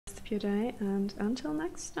your day, and until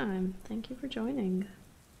next time, thank you for joining.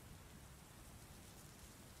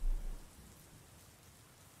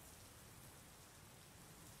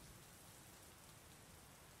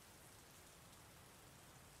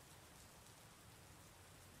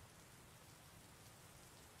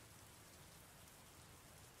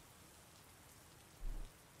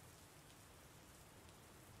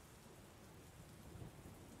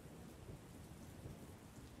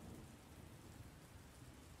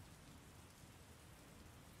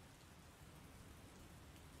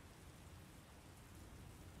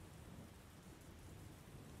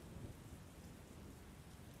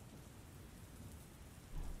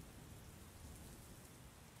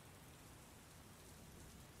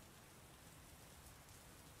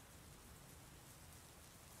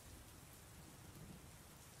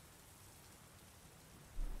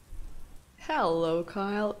 Hello,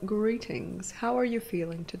 Kyle. Greetings. How are you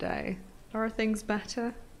feeling today? Are things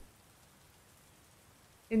better?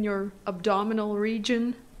 In your abdominal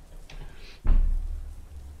region?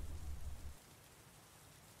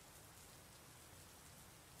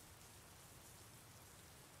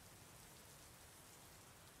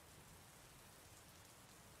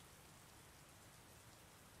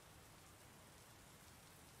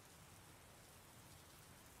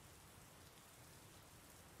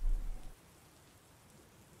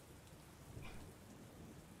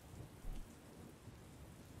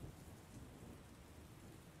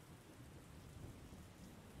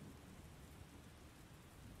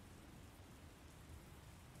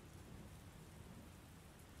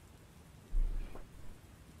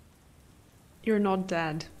 You're not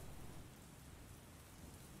dead.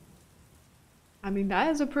 I mean,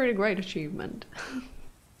 that is a pretty great achievement.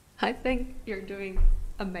 I think you're doing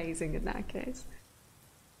amazing in that case.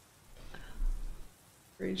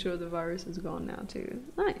 Pretty sure the virus is gone now too.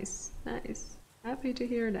 Nice, nice. Happy to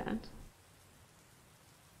hear that.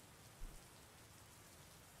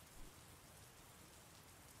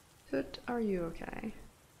 But are you okay?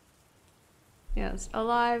 Yes,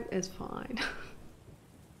 alive is fine.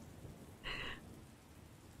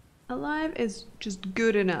 Alive is just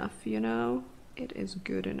good enough, you know? It is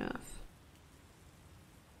good enough.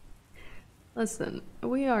 Listen,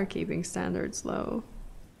 we are keeping standards low.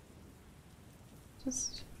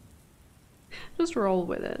 Just roll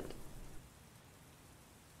with it.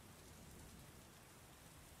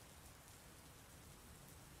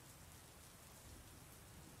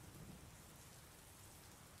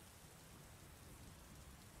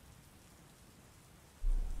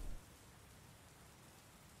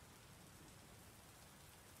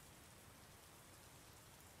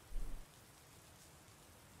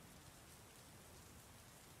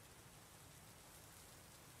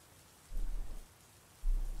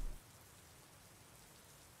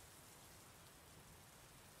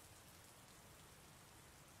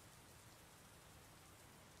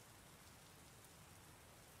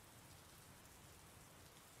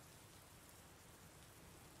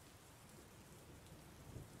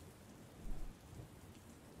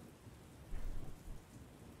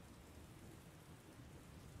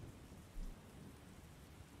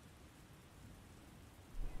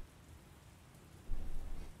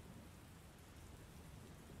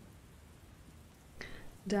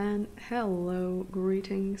 Dan, hello,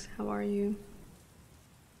 greetings, how are you?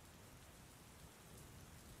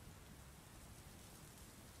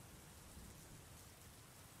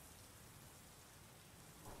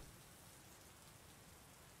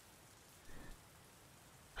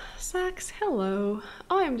 Sax, hello.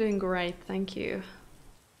 I am doing great, thank you.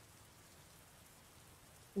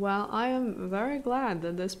 Well, I am very glad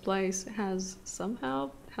that this place has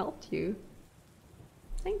somehow helped you.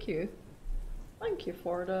 Thank you. Thank you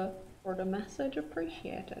for the message,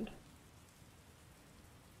 appreciated.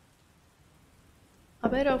 A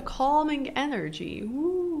bit of calming energy.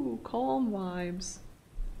 Ooh, calm vibes.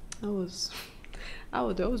 Those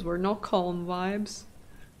were not calm vibes.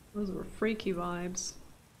 Those were freaky vibes.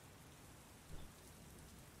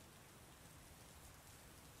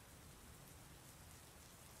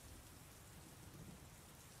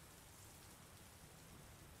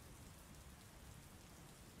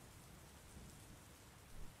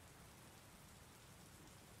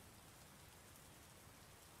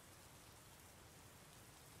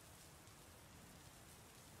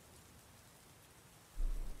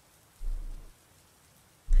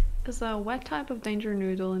 Is a what type of danger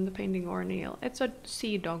noodle in the painting or Neil? It's a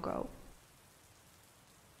sea doggo.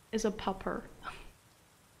 Is a pupper.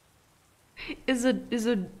 is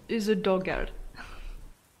a dogger.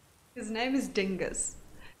 His name is Dingus.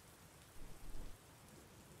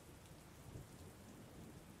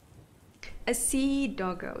 A sea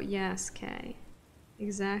doggo. Yes, Kay.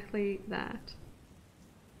 Exactly that.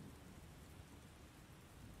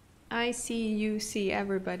 I see you see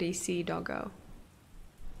everybody see doggo.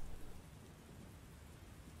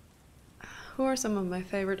 Who are some of my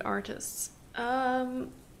favorite artists?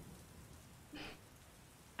 Andrew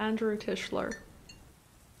Tischler.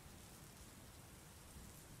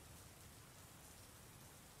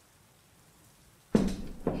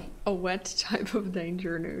 A wet type of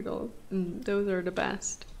danger noodle. Those are the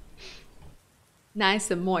best.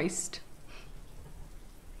 Nice and moist.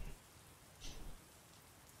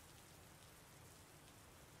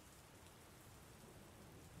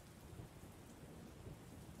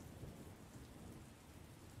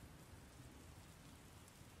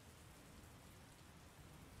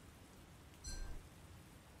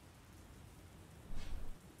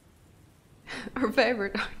 Our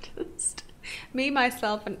favorite artist. Me,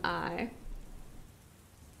 myself, and I.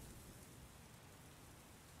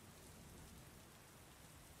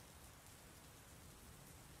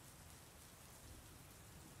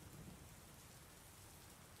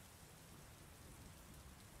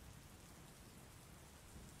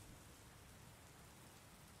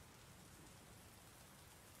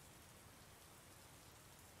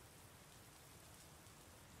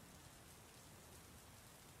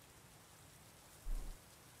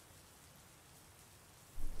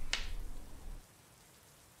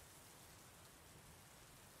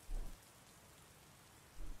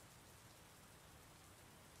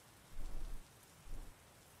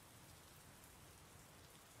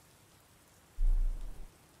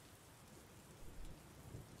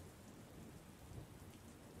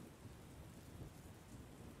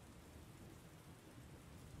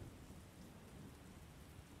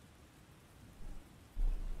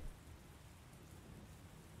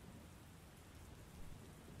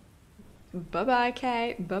 Bye-bye,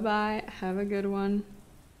 Kay. Bye-bye. Have a good one.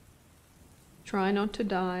 Try not to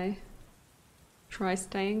die. Try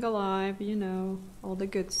staying alive, you know, all the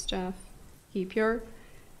good stuff. Keep your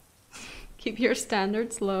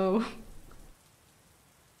standards low.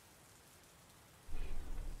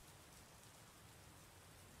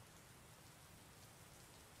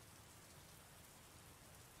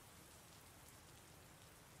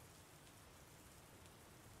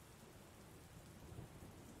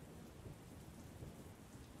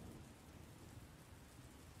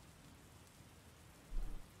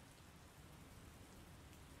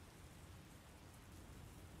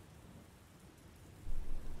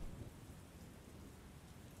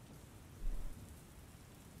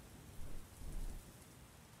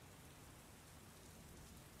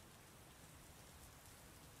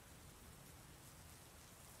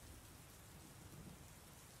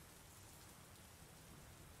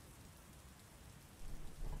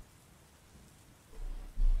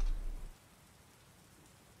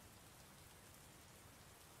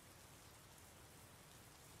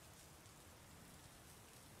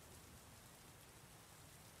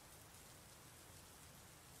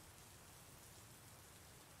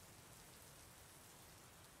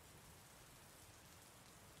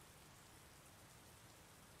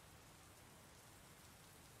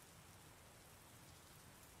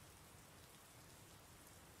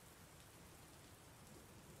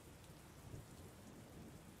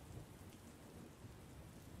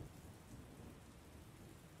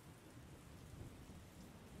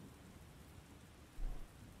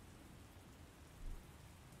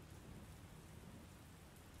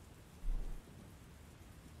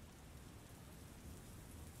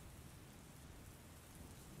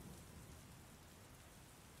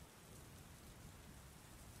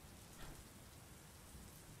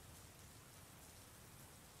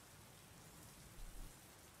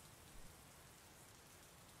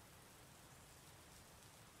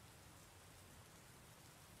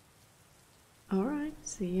 Alright,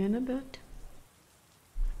 see you in a bit.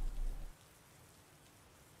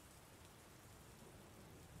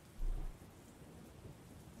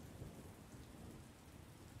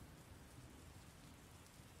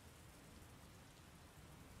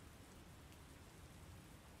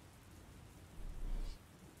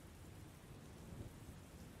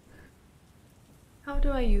 How do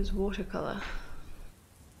I use watercolor?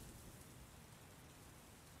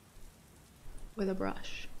 With a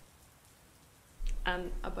brush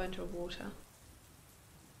and a bunch of water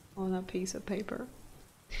on a piece of paper.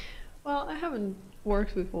 Well, I haven't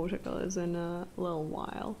worked with watercolors in a little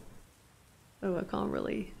while, so I can't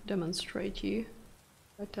really demonstrate you,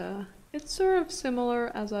 but it's sort of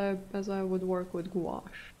similar as I would work with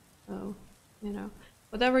gouache. So, you know,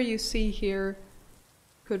 whatever you see here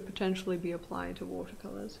could potentially be applied to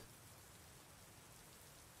watercolors.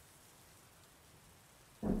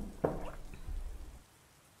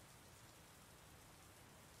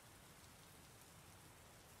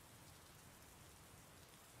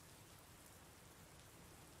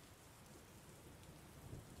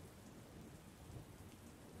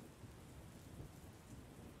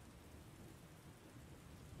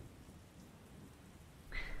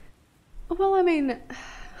 Well, I mean,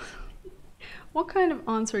 what kind of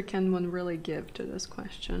answer can one really give to this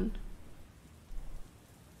question?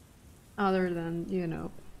 Other than, you know,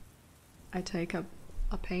 I take a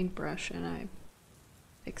paintbrush and I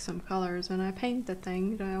pick some colors and I paint the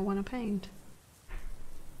thing that I want to paint.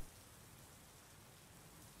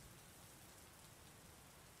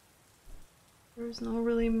 There's not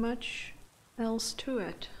really much else to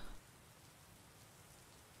it.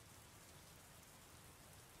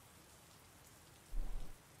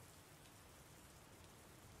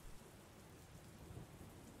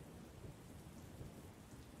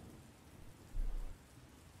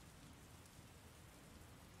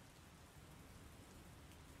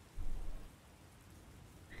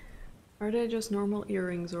 Are they just normal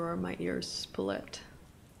earrings or are my ears split?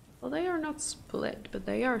 Well, they are not split, but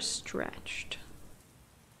they are stretched.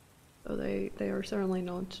 So they are certainly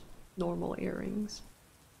not normal earrings.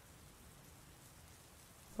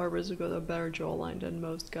 Barbara's got a better jawline than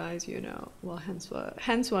most guys, you know. Well,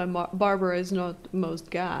 hence why Barbara is not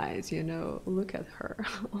most guys, you know. Look at her.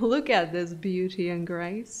 Look at this beauty and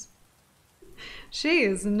grace. She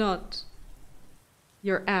is not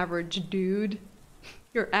your average dude.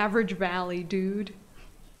 Your average valley dude.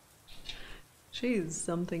 She's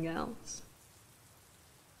something else.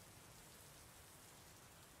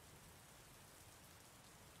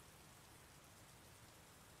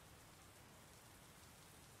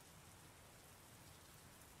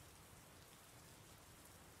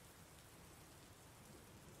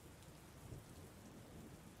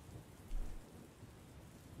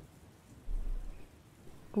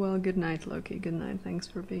 Well, good night, Loki. Good night. Thanks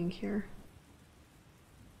for being here.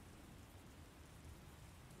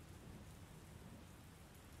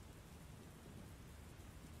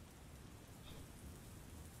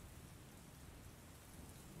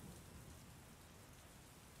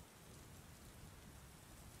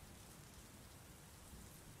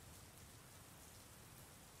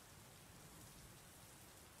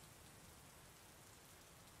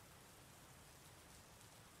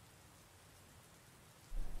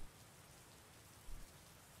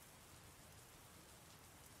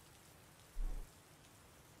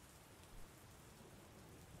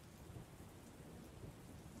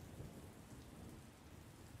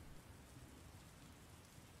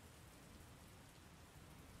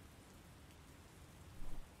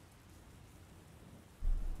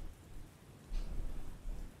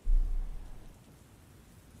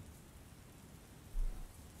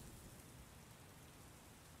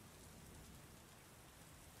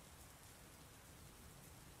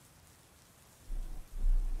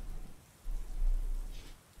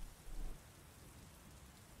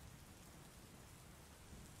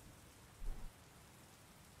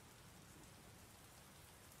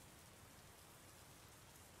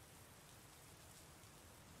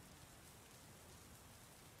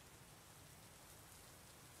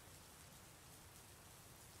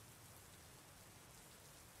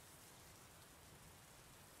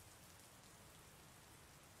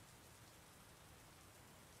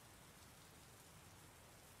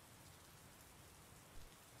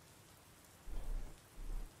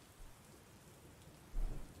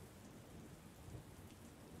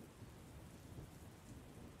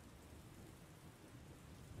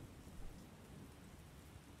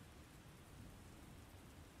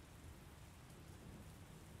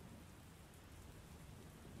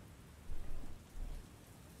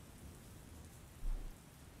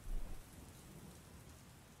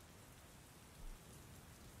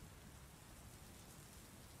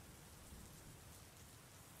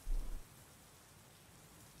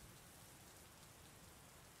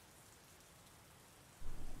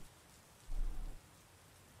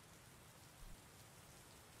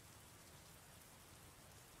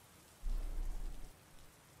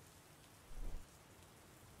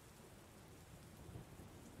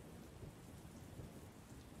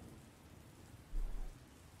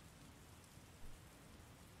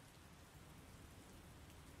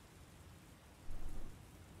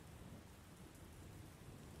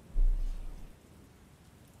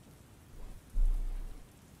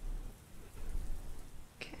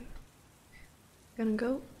 Gonna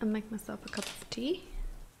go and make myself a cup of tea.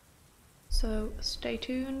 So stay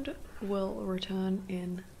tuned, we'll return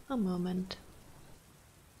in a moment.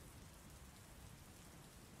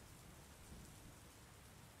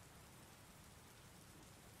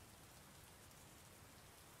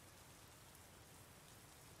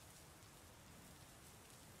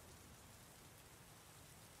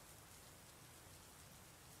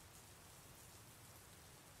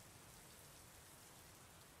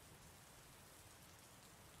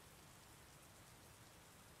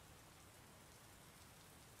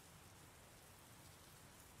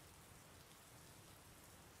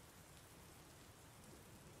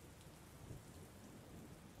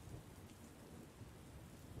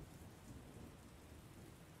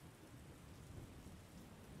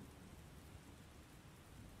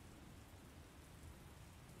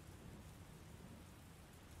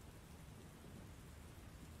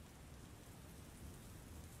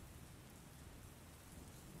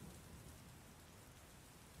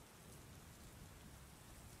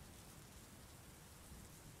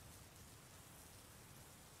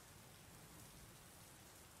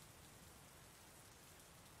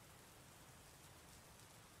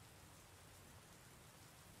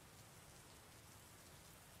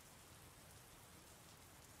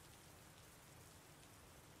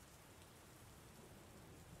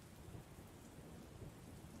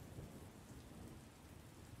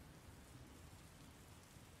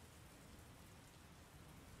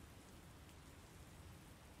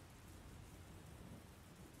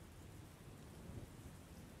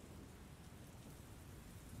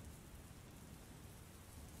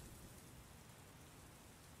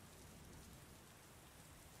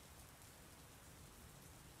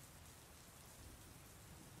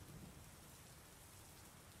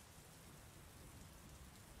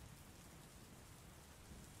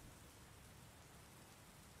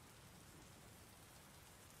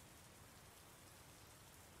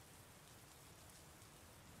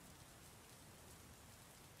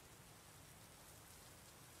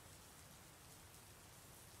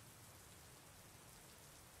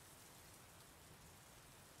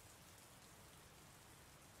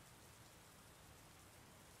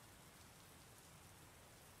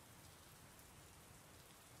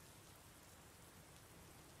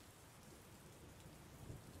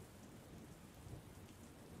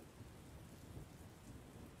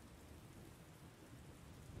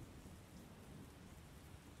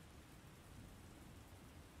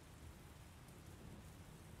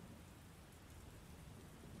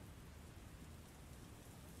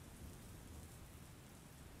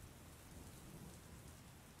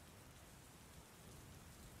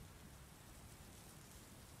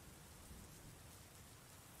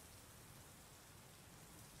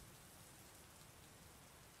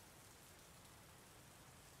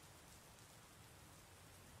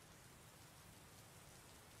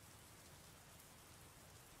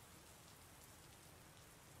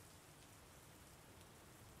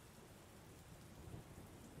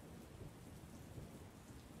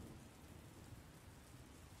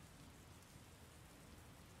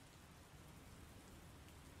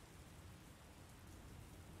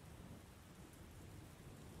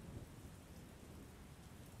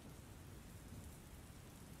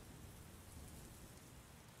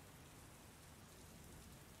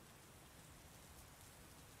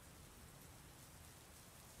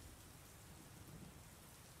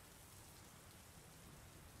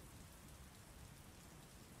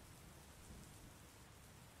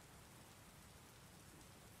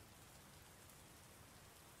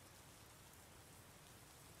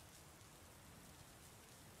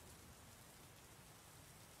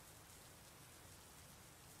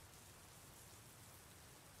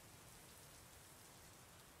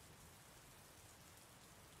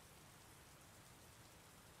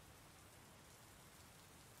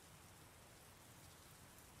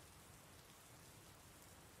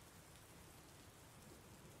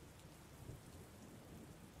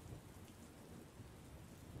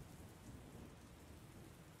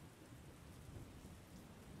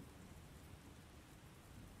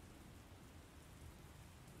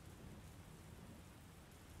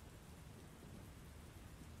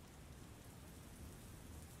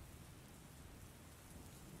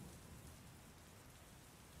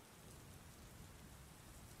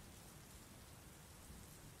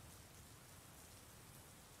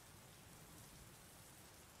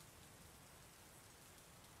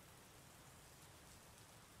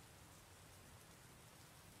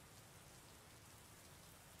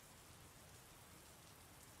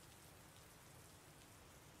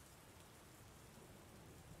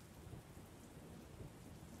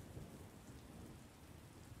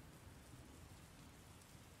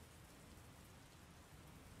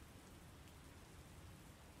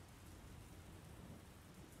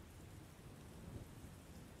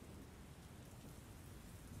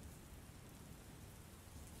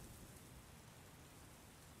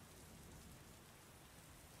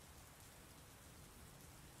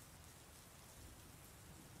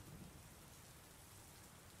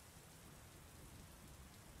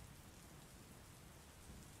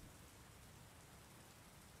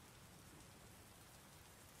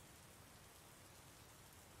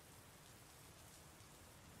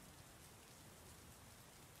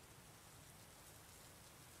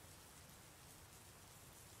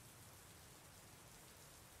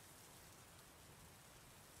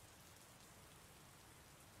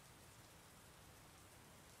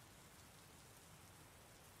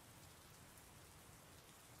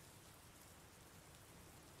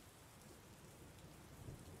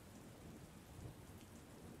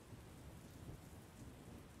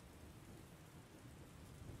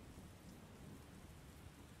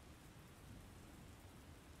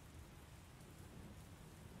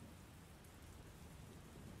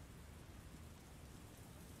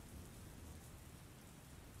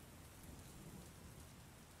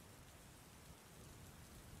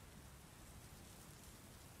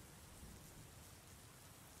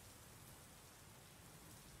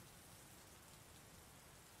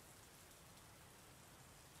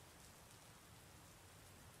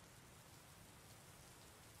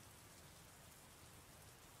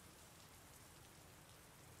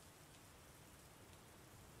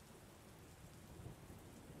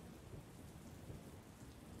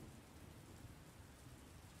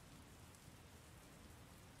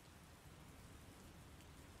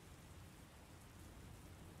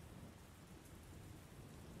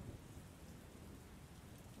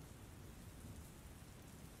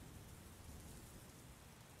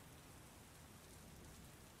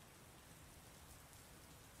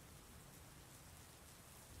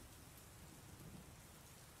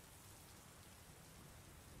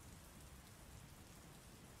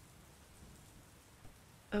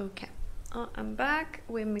 Okay, I'm back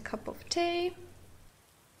with my cup of tea.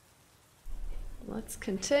 Let's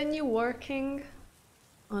continue working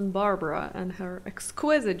on Barbara and her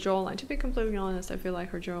exquisite jawline. To be completely honest, I feel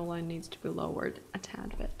like her jawline needs to be lowered a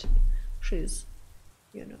tad bit. She's,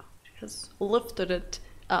 you know, she has lifted it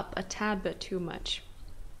up a tad bit too much.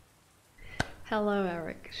 Hello,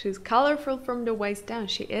 Eric. She's colorful from the waist down.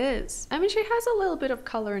 She is. I mean, she has a little bit of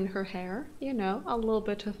color in her hair, you know, a little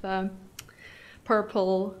bit of a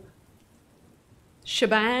purple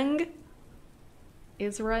shebang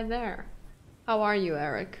is right there. How are you,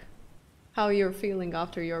 Eric? How you're feeling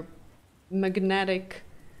after your magnetic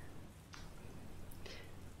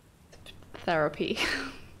therapy?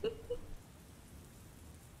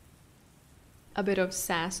 A bit of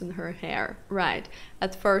sass in her hair. Right.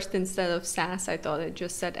 At first, instead of sass, I thought it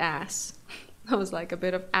just said ass. I was like, a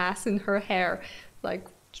bit of ass in her hair. Like,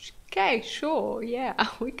 okay, sure, yeah,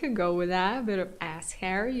 we can go with that. A bit of ass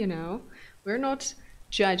hair, you know. We're not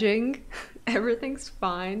judging. Everything's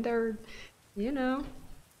fine. They're, you know.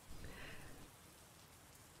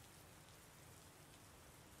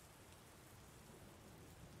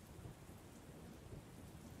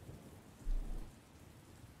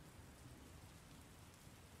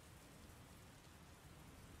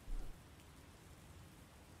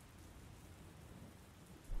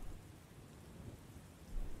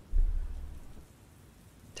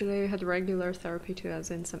 Today you had regular therapy too, as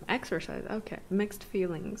in some exercise. Okay, mixed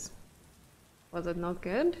feelings. Was it not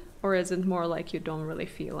good? Or is it more like you don't really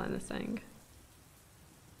feel anything?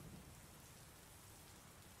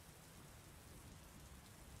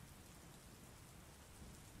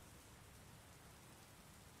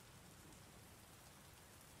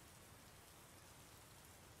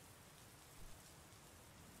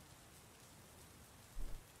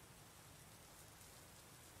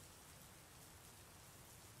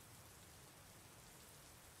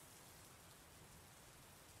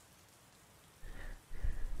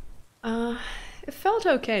 It felt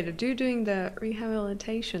okay. To doing the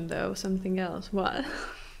rehabilitation though, something else. What?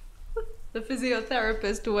 The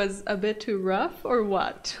physiotherapist was a bit too rough or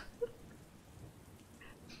what?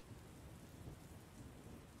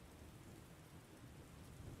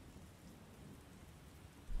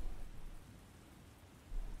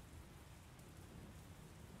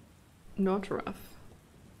 Not rough.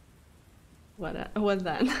 What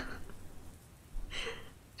then?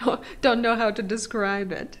 Don't know how to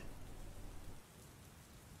describe it.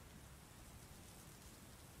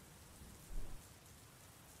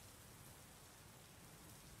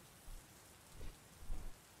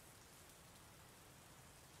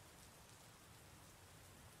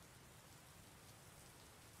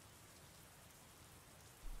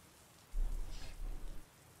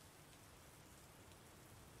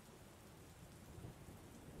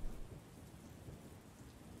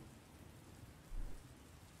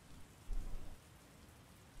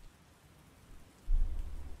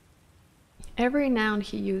 Every noun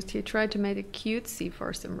he used, he tried to make it cutesy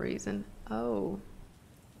for some reason. Oh.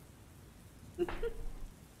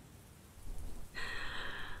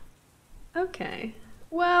 Okay.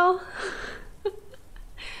 Well,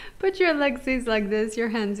 put your legsies like this,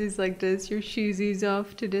 your handsies like this, your shoesies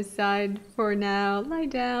off to the side for now. Lie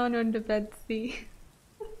down on the bedsy.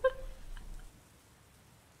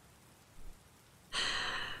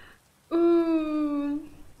 Ooh.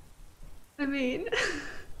 I mean...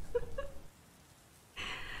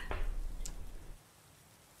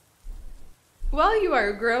 Well, you are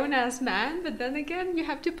a grown-ass man, but then again, you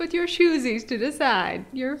have to put your shoesies to the side.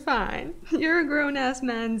 You're fine. You're a grown-ass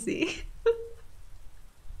mansy.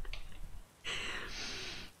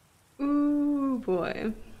 Ooh,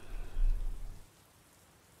 boy.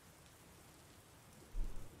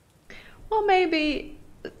 Well, maybe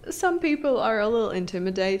some people are a little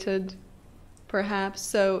intimidated, perhaps,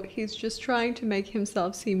 so he's just trying to make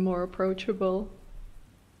himself seem more approachable.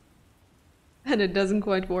 And it doesn't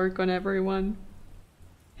quite work on everyone.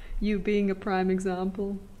 You being a prime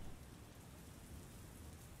example.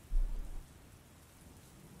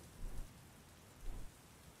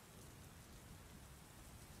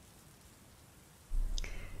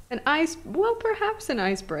 Well, perhaps an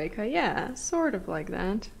icebreaker, yeah, sort of like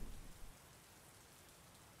that.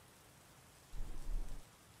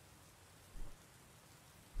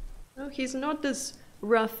 No, he's not this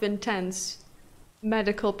rough, intense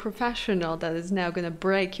medical professional that is now gonna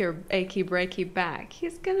break your achy breaky back.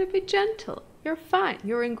 He's gonna be gentle. You're fine.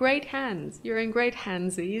 You're in great hands. You're in great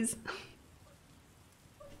handsies.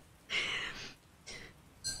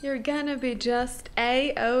 You're gonna be just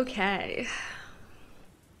a-okay.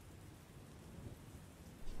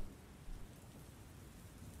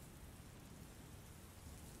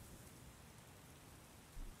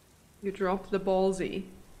 You dropped the ballsy.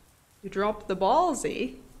 You dropped the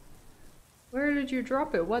ballsy? Where did you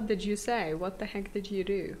drop it? What did you say? What the heck did you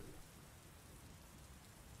do?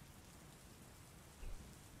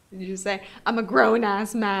 Did you say, I'm a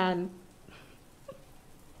grown-ass man?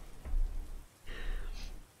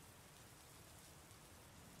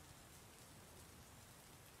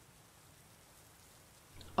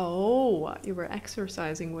 Oh, you were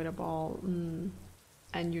exercising with a ball.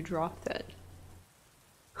 And you dropped it.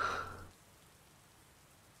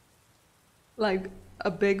 Like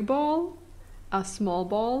a big ball? A small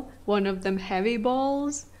ball? One of them heavy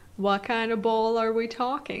balls? What kind of ball are we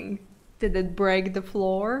talking? Did it break the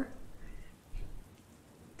floor?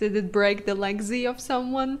 Did it break the legsy of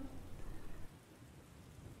someone?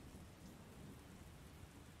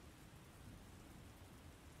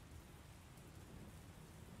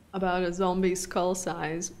 About a zombie skull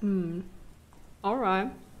size.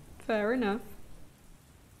 Alright, fair enough.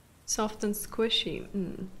 Soft and squishy.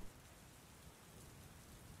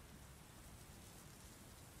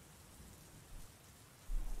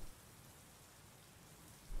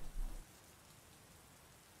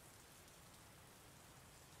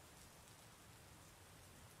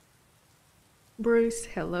 Bruce,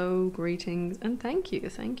 hello, greetings, and thank you,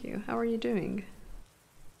 thank you. How are you doing?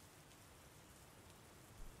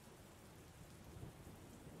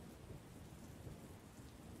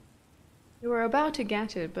 You were about to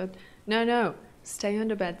get it, but no, stay on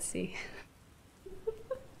the bedsy.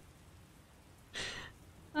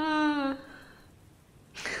 I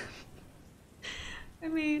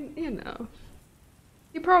mean, you know,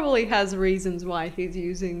 he probably has reasons why he's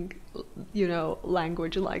using, you know,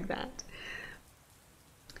 language like that.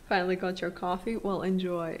 Finally got your coffee? Well,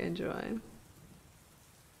 enjoy, enjoy.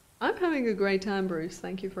 I'm having a great time, Bruce.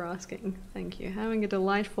 Thank you for asking. Thank you. Having a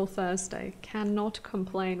delightful Thursday. Cannot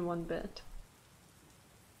complain one bit.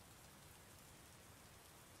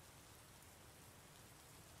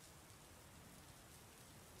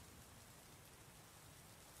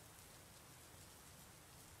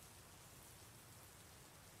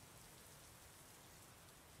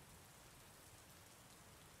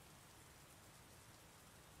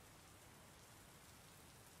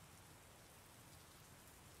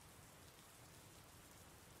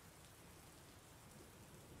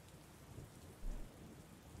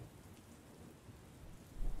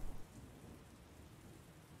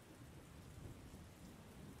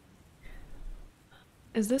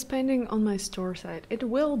 Is this painting on my store site? It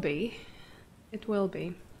will be. It will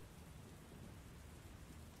be.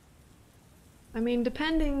 I mean,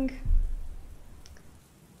 depending...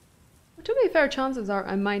 To be fair, chances are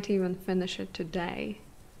I might even finish it today.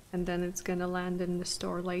 And then it's gonna land in the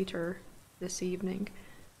store later this evening.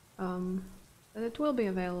 But it will be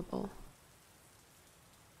available.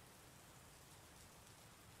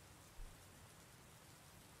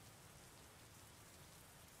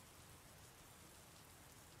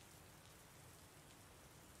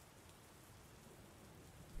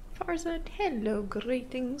 Farzad, hello,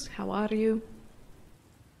 greetings, how are you?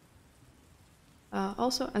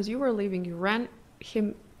 Also, as you were leaving, you ran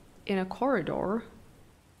him in a corridor.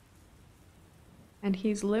 And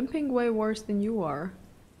he's limping way worse than you are.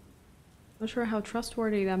 Not sure how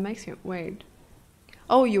trustworthy that makes him. Wait.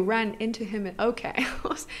 Oh, you ran into him. Okay.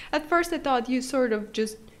 At first I thought you sort of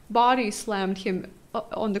just body slammed him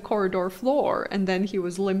on the corridor floor and then he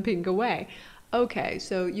was limping away. Okay,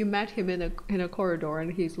 so you met him in a corridor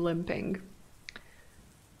and he's limping.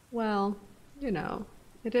 Well, you know,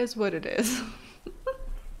 it is what it is.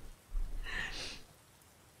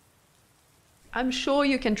 I'm sure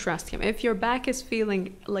you can trust him. If your back is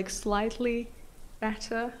feeling like slightly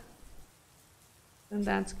better, then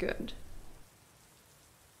that's good.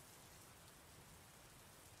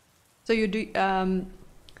 So you do,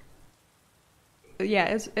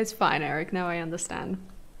 yeah, it's fine, Eric. Now I understand.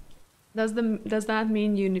 Does that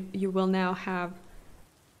mean you will now have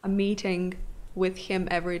a meeting with him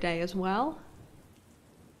every day as well?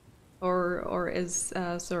 Or is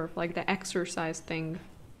sort of like the exercise thing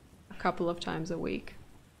a couple of times a week?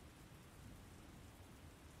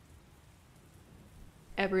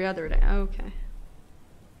 Every other day, okay.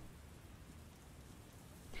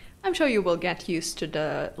 I'm sure you will get used to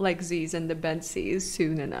the legsies and the bedsies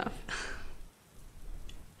soon enough.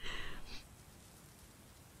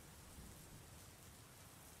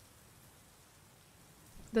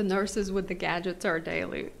 The nurses with the gadgets are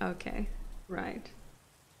daily. Okay, right.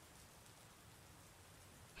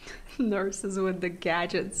 Nurses with the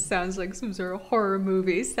gadgets sounds like some sort of horror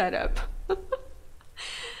movie setup.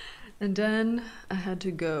 And then I had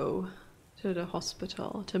to go to the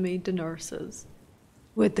hospital to meet the nurses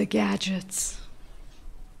with the gadgets.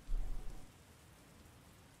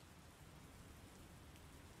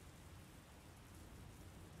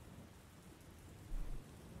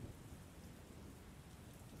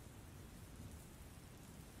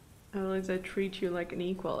 At least I treat you like an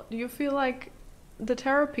equal. Do you feel like the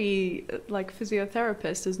therapy, like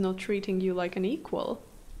physiotherapist, is not treating you like an equal?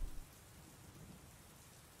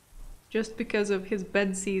 Just because of his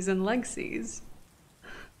bedsies and legsies?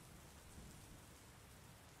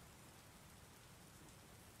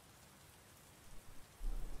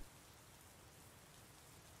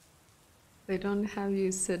 They don't have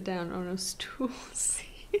you sit down on a stool seat.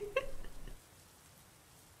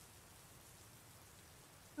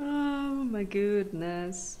 Oh my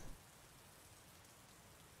goodness.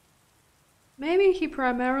 Maybe he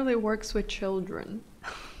primarily works with children.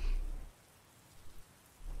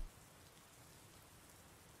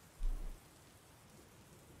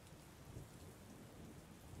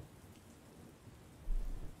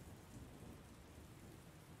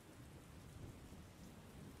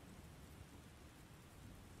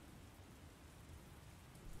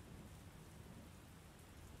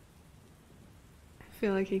 I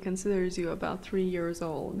feel like he considers you about 3 years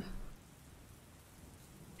old.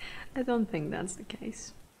 I don't think that's the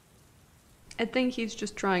case. I think he's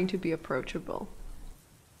just trying to be approachable.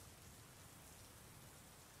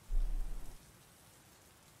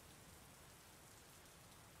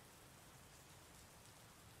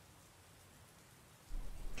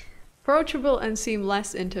 Approachable and seem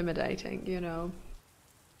less intimidating, you know.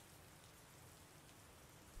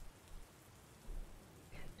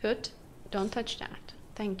 Tut, don't touch that.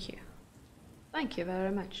 Thank you. Thank you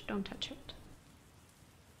very much. Don't touch it.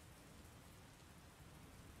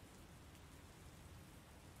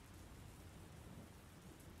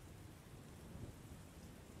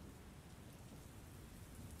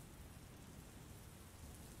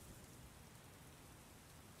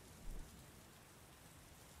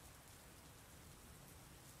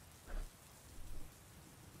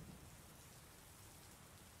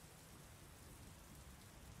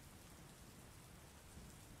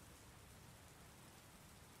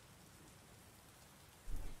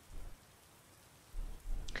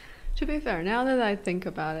 To be fair, now that I think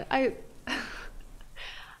about it, I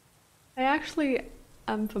actually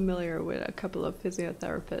am familiar with a couple of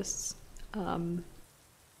physiotherapists in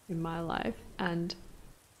my life, and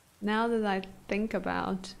now that I think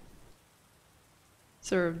about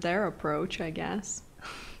sort of their approach, I guess,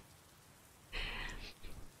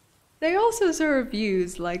 they also sort of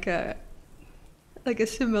use like a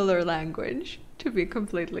similar language, to be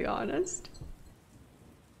completely honest.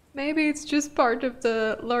 Maybe it's just part of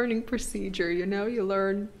the learning procedure, you know? You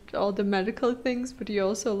learn all the medical things, but you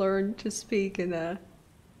also learn to speak in a,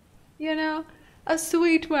 you know, a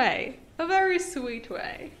sweet way. A very sweet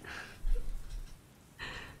way.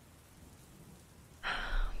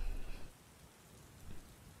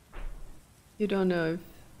 You don't know if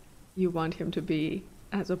you want him to be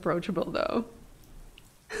as approachable, though.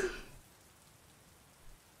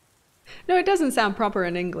 No, it doesn't sound proper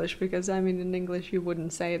in English, because I mean, in English you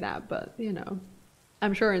wouldn't say that, but you know,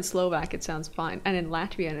 I'm sure in Slovak it sounds fine, and in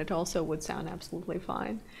Latvian it also would sound absolutely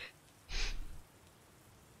fine.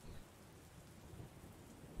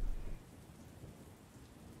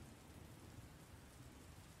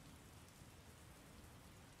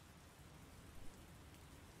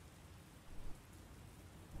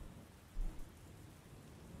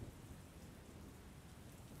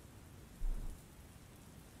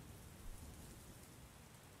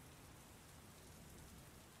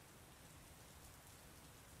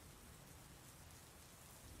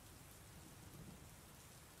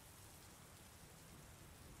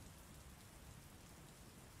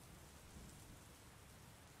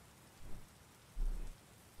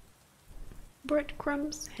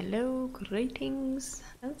 Breadcrumbs, hello, greetings.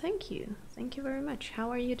 Oh, thank you. Thank you very much. How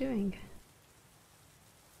are you doing?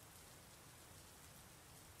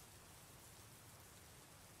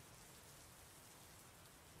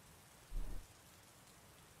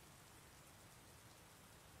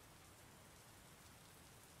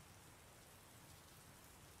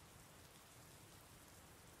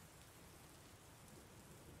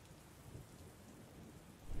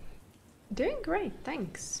 Doing great,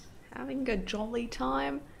 thanks. Having a jolly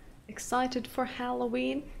time. Excited for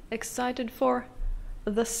Halloween. Excited for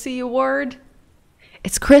the C word.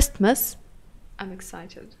 It's Christmas. I'm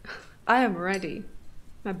excited. I am ready.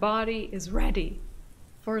 My body is ready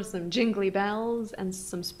for some jingly bells and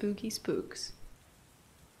some spooky spooks.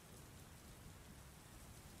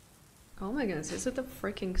 Oh my goodness, is it a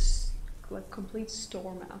freaking like complete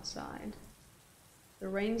storm outside? The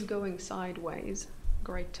rain's going sideways.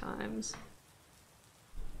 Great times.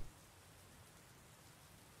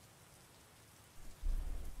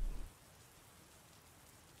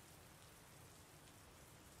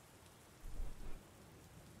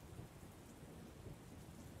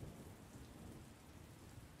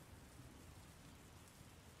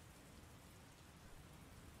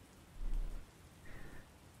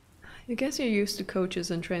 I guess you're used to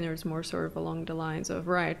coaches and trainers more sort of along the lines of,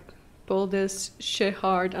 right, pull this shit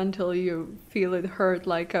hard until you feel it hurt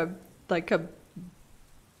like a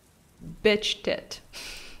bitch tit.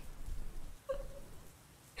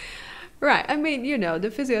 Right, I mean, you know, the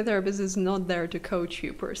physiotherapist is not there to coach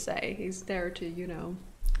you per se. He's there to, you know,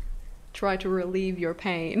 try to relieve your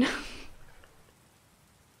pain.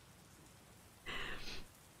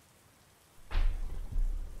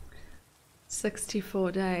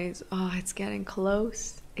 64 days. Oh, it's getting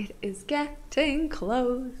close. It is getting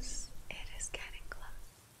close. It is getting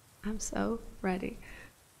close. I'm so ready.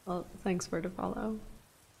 Well, thanks for the follow.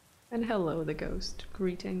 And hello, the ghost.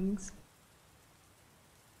 Greetings.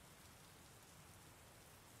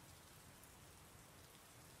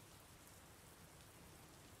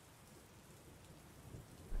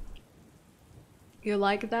 You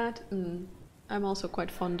like that? I'm also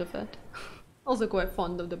quite fond of it. Also quite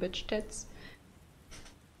fond of the bitch tits.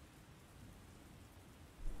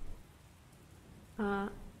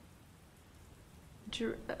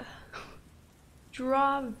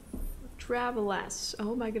 Travelas.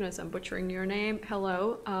 Oh my goodness, I'm butchering your name.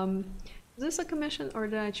 Hello. Is this a commission or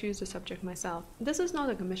did I choose the subject myself? This is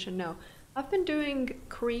not a commission, no. I've been doing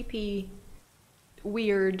creepy,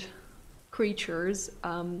 weird creatures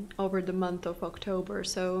over the month of October,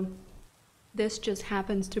 so this just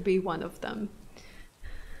happens to be one of them.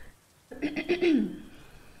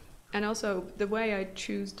 And also, the way I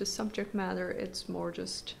choose the subject matter, it's more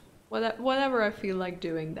just whatever I feel like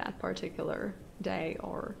doing that particular day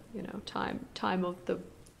or, you know, time of the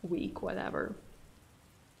week, whatever.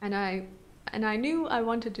 And I knew I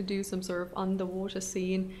wanted to do some sort of underwater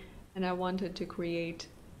scene, and I wanted to create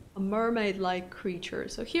a mermaid-like creature.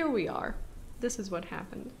 So here we are. This is what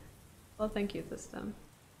happened. Well, thank you, System.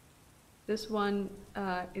 This one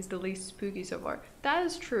is the least spooky so far. That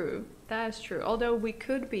is true. That is true. Although we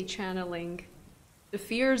could be channeling the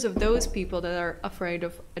fears of those people that are afraid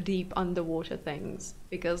of deep underwater things,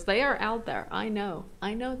 because they are out there. I know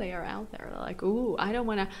they are out there. They're like, ooh, I don't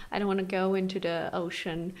wanna go into the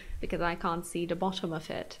ocean because I can't see the bottom of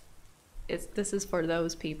it. This is for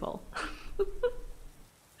those people.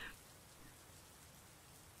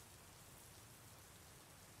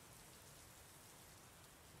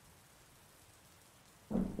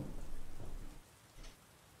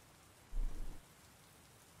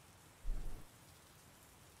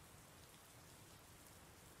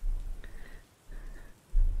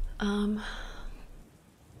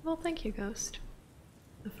 Well, thank you, Ghost.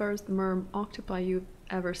 The first merm octopi you've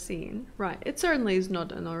ever seen. Right, it certainly is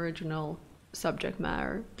not an original subject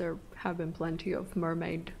matter. There have been plenty of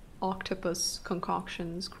mermaid octopus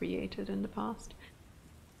concoctions created in the past.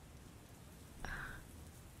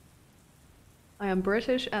 I am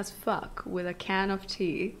British as fuck with a can of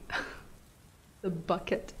tea. The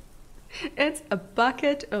bucket. It's a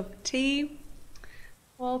bucket of tea.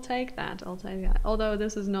 Well, I'll take that. I'll take that. Although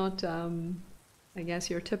this is not, I guess,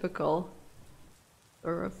 your typical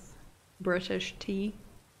sort of British tea.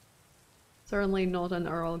 Certainly not an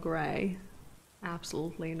Earl Grey.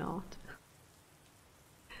 Absolutely not.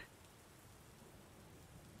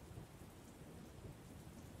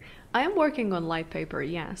 I am working on light paper,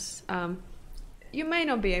 yes. You may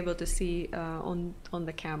not be able to see on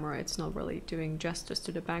the camera. It's not really doing justice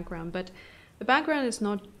to the background, but the background is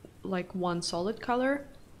not like one solid color.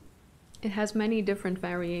 It has many different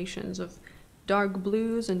variations of dark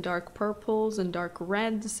blues and dark purples and dark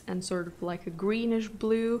reds and sort of like a greenish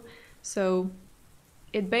blue. So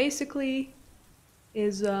it basically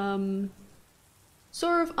is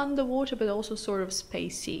sort of underwater but also sort of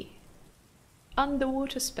spacey.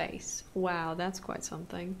 Underwater space. Wow, that's quite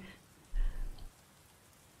something.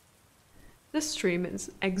 This stream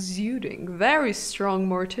is exuding very strong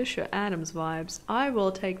Morticia Addams vibes. I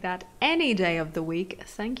will take that any day of the week.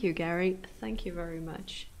 Thank you, Gary. Thank you very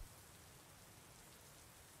much.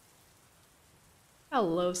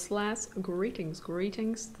 Hello, Slash. Greetings,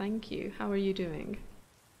 greetings. Thank you. How are you doing?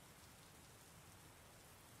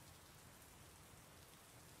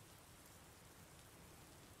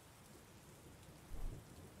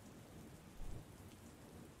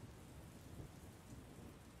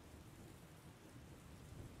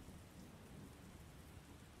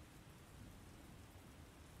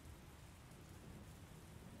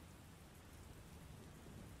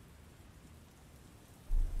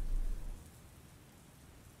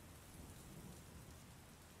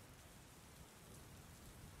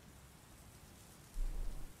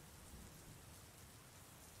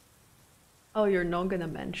 Oh, you're not gonna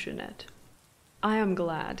mention it. I am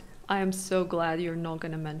glad. I am so glad you're not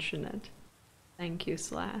gonna mention it. Thank you,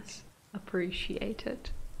 Slash. Appreciate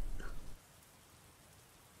it.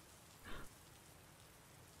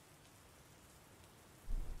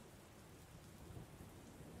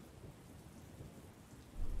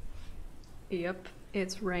 Yep,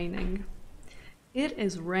 it's raining. It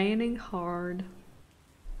is raining hard.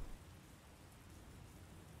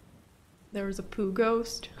 There's a poo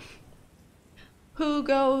ghost. Poo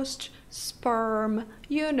ghost, sperm,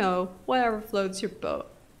 you know, whatever floats your boat.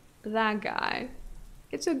 That guy.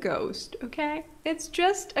 It's a ghost, okay? It's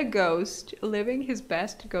just a ghost living his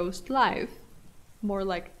best ghost life. More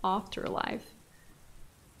like afterlife.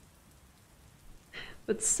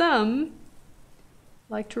 But some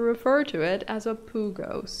like to refer to it as a poo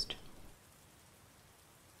ghost.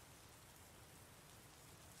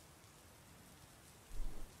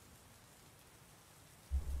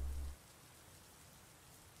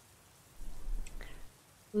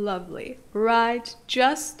 Lovely. Right,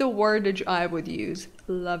 just the wordage I would use.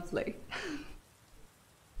 Lovely.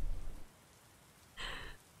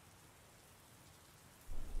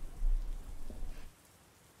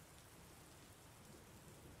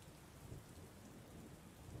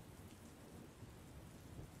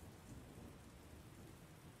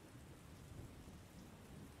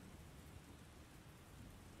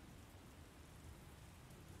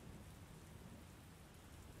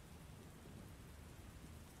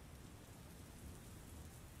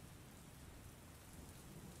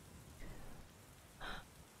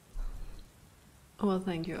 Well,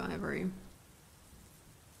 thank you, Ivory.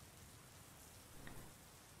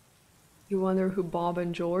 You wonder who Bob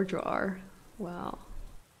and George are? Well,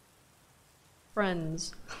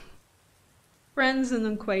 friends. Friends and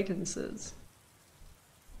acquaintances.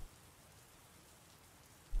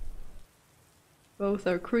 Both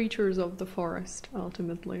are creatures of the forest,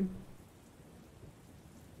 ultimately.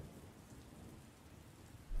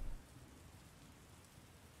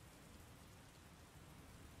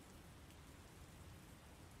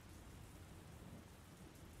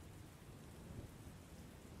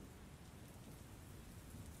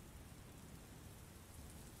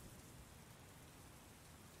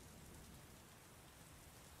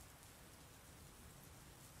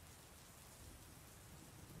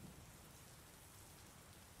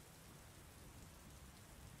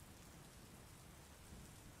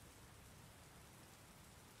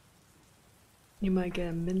 You might get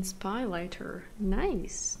a mince pie later.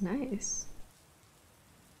 Nice, nice.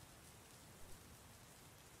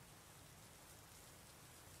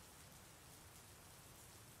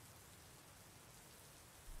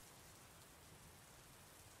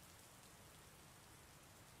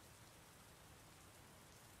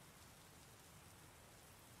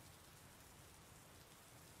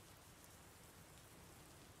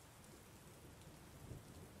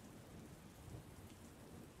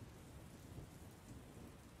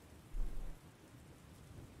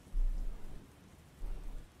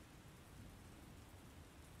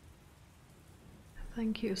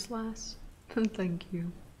 Thank you, Slash. Thank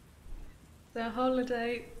you. The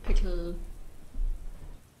holiday pickle.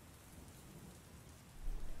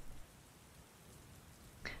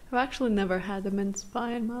 I've actually never had a mince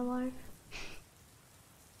pie in my life.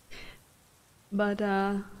 But,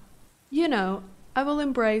 you know, I will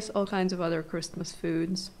embrace all kinds of other Christmas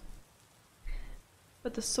foods.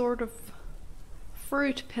 But the sort of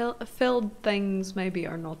fruit-filled things maybe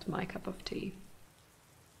are not my cup of tea.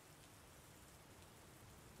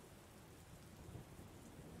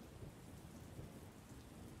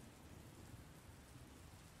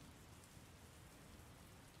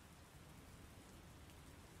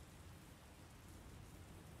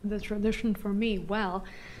 The tradition for me, well,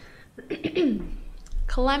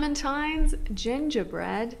 clementines,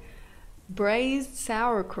 gingerbread, braised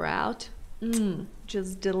sauerkraut,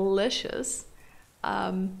 just delicious.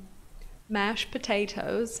 Mashed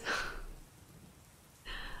potatoes,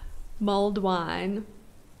 mulled wine,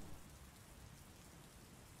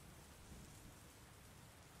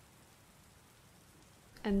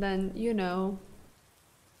 and then, you know,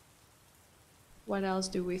 what else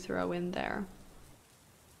do we throw in there?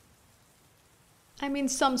 I mean,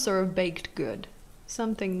 some sort of baked good.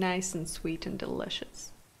 Something nice and sweet and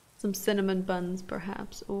delicious. Some cinnamon buns,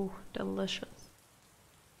 perhaps. Oh, delicious.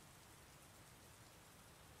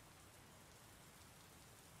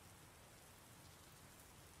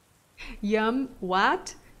 Yum,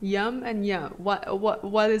 what? Yum and yum.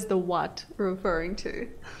 What is the what referring to?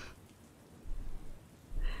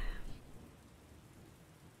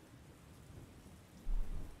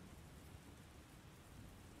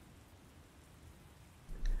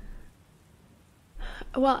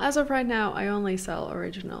 Well, as of right now, I only sell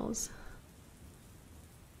originals.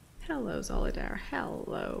 Hello, Solidar.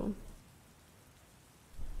 Hello.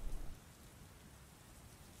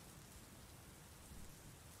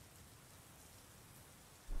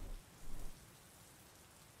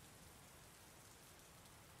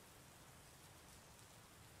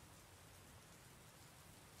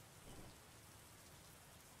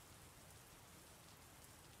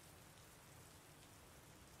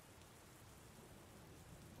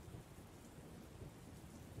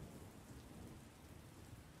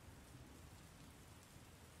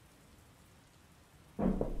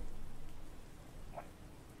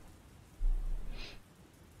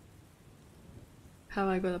 Have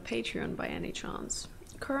I got a Patreon by any chance?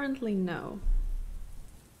 Currently, no.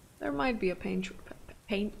 There might be a Patreon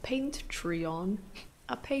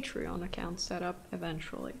account set up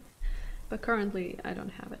eventually, but currently I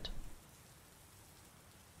don't have it.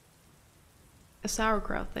 A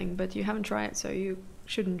sauerkraut thing, but you haven't tried it, so you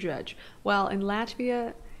shouldn't judge. Well, in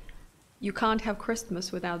Latvia, you can't have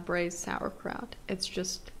Christmas without braised sauerkraut. It's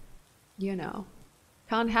just, you know,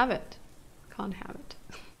 can't have it. Can't have it.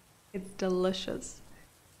 It's delicious.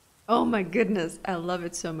 Oh my goodness, I love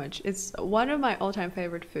it so much. It's one of my all-time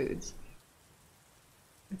favorite foods.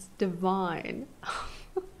 It's divine.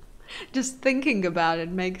 Just thinking about it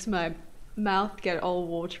makes my mouth get all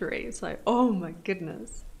watery. It's like, oh my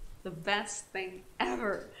goodness, the best thing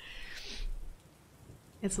ever.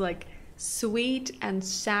 It's like sweet and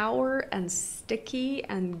sour and sticky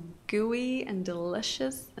and gooey and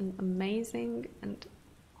delicious and amazing and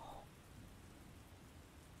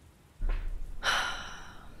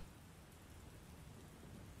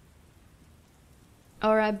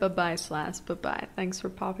alright, bye-bye, Slash, bye-bye. Thanks for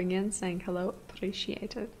popping in, saying hello,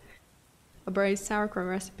 appreciate it. A braised sauerkraut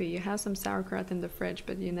recipe. You have some sauerkraut in the fridge,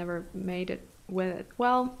 but you never made it with it.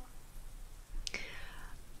 Well,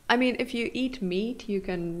 I mean, if you eat meat, you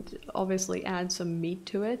can obviously add some meat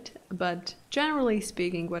to it, but generally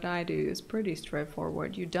speaking, what I do is pretty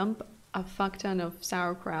straightforward. You dump a fuck ton of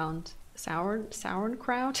sauerkraut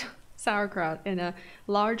in a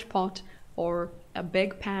large pot or a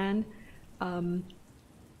big pan,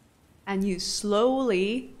 and you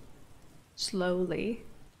slowly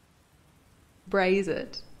braise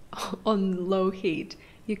it on low heat.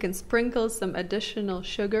 You can sprinkle some additional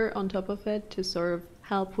sugar on top of it to sort of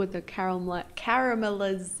help with the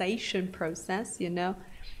caramelization process, you know.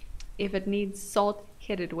 If it needs salt,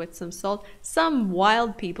 hit it with some salt. Some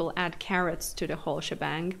wild people add carrots to the whole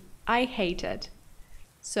shebang. I hate it.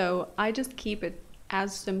 So I just keep it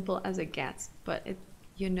as simple as it gets, but it,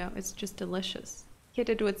 you know, it's just delicious. Hit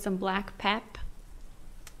it with some black pep.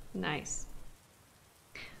 Nice.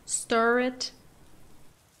 Stir it.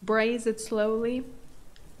 Braise it slowly.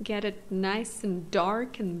 Get it nice and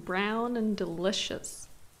dark and brown and delicious.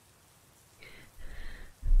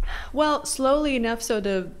 Well, slowly enough so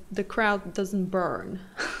the kraut doesn't burn,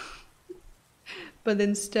 but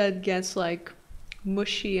instead gets like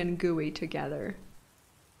mushy and gooey together.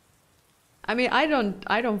 I mean, I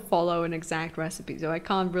don't follow an exact recipe, so I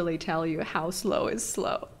can't really tell you how slow is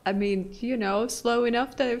slow. I mean, you know, slow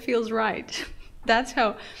enough that it feels right. That's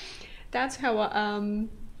how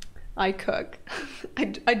I cook.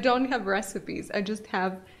 I don't have recipes. I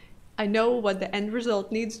know what the end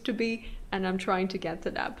result needs to be, and I'm trying to get to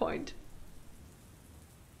that point.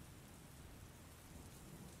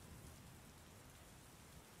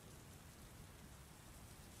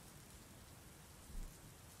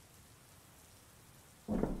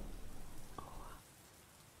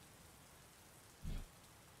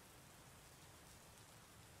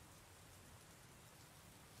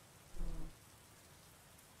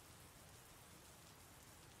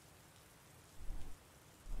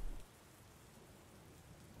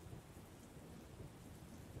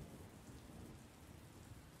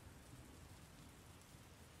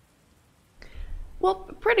 Well,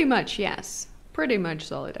 pretty much, yes. Pretty much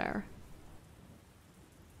solitaire.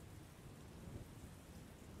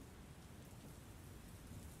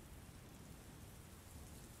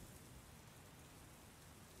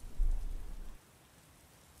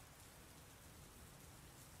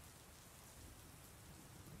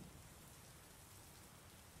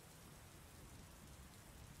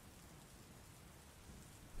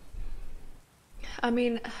 I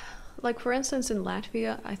mean, like for instance in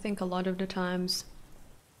Latvia, I think a lot of the times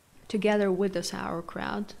together with the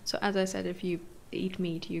sauerkraut. So as I said, if you eat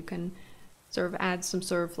meat, you can sort of add some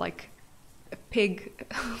sort of like a pig,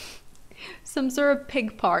 some sort of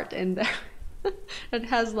pig part in there that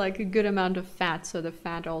has like a good amount of fat, so the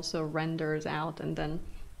fat also renders out and then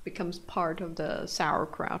becomes part of the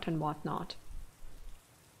sauerkraut and whatnot.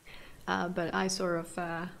 But I sort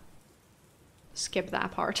of skip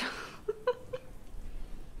that part.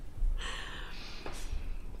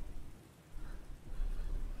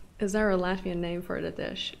 Is there a Latvian name for the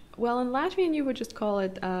dish? Well, in Latvian you would just call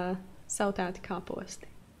it sautēti kaposti,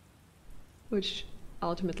 which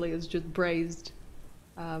ultimately is just braised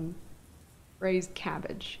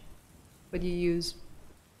cabbage, but you use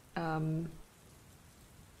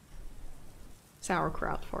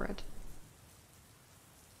sauerkraut for it.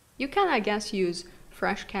 You can, I guess, use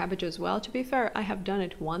fresh cabbage as well. To be fair, I have done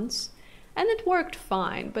it once, and it worked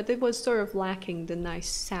fine, but it was sort of lacking the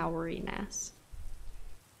nice souriness.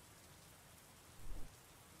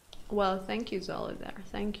 Well, thank you, Zola, there.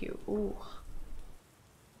 Thank you. Ooh.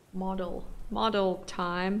 Model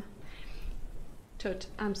time. Tut,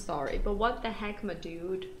 I'm sorry, but what the heck, my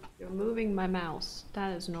dude? You're moving my mouse.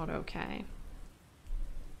 That is not okay.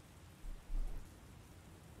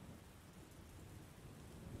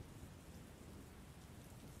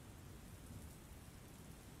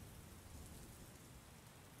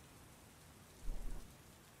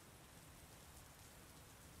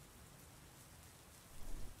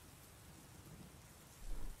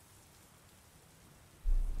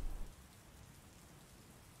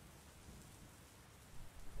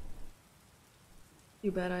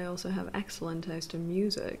 You bet I also have excellent taste in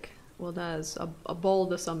music. Well, that is a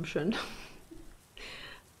bold assumption.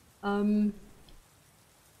 Well,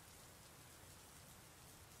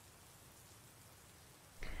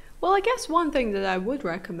 I guess one thing that I would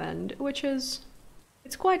recommend, which is,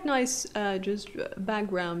 it's quite nice, just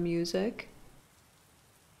background music.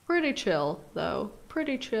 Pretty chill, though.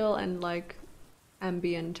 Pretty chill and like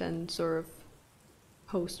ambient and sort of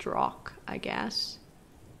post-rock, I guess.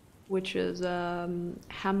 Which is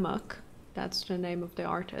Hammock. That's the name of the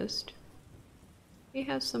artist. He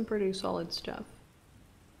has some pretty solid stuff.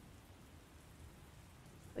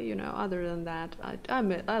 But, you know, other than that,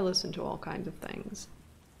 I listen to all kinds of things.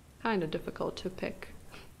 Kind of difficult to pick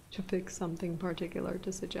something particular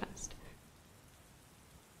to suggest.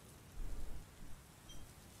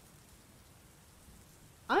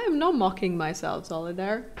 I am not mocking myself,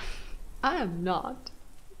 Solidaire. I am not.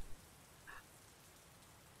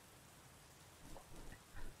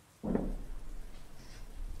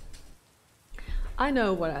 I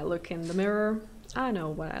know what I look in the mirror. I know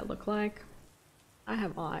what I look like. I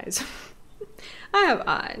have eyes. I have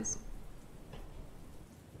eyes.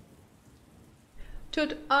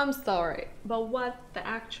 Tut, I'm sorry, but what the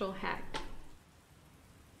actual heck?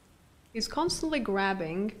 He's constantly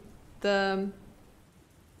grabbing the...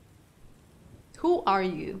 Who are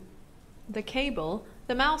you? The cable,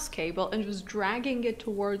 the mouse cable, and just dragging it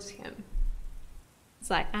towards him. It's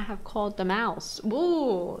like, I have caught the mouse.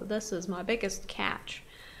 Ooh, this is my biggest catch.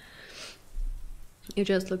 You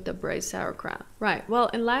just looked up braised sauerkraut. Right, well,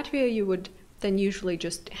 in Latvia you would then usually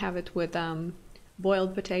just have it with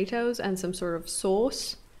boiled potatoes and some sort of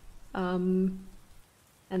sauce. And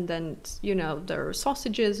then, you know, there are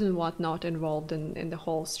sausages and whatnot involved in the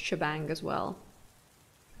whole shebang as well.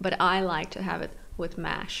 But I like to have it with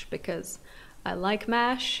mash because I like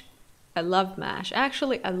mash. I love mash.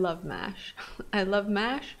 Actually, I love mash. I love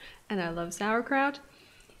mash and I love sauerkraut.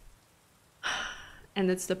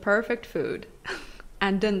 And it's the perfect food.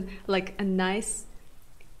 And then like a nice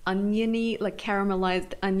oniony, like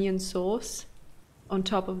caramelized onion sauce on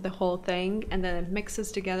top of the whole thing. And then it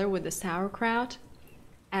mixes together with the sauerkraut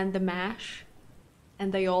and the mash.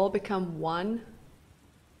 And they all become one.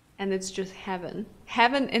 And it's just heaven.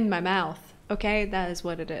 Heaven in my mouth. Okay, that is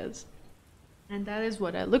what it is. And that is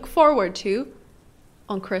what I look forward to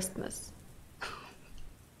on Christmas.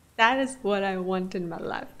 That is what I want in my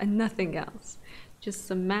life and nothing else. Just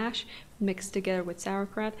some mash mixed together with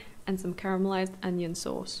sauerkraut and some caramelized onion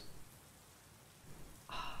sauce.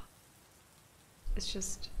 It's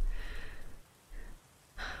just...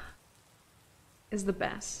 is the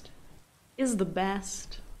best. Is the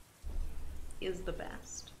best. Is the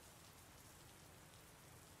best.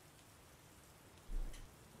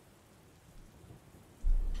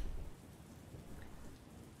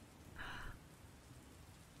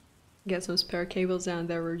 Get some spare cables down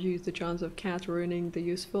there, reduce the chance of cats ruining the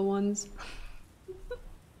useful ones.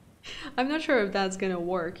 I'm not sure if that's gonna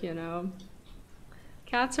work, you know.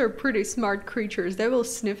 Cats are pretty smart creatures. They will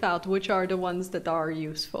sniff out which are the ones that are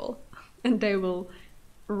useful. And they will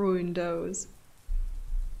ruin those.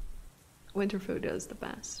 Winter food is the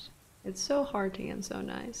best. It's so hearty and so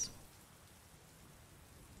nice.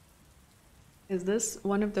 Is this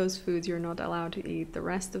one of those foods you're not allowed to eat the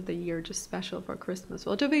rest of the year, just special for Christmas?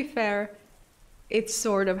 Well, to be fair, it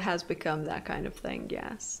sort of has become that kind of thing,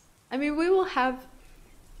 yes. I mean, we will have,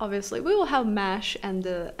 obviously, we will have mash and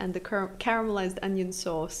the caramelized onion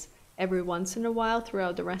sauce every once in a while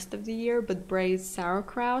throughout the rest of the year, but braised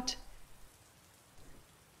sauerkraut,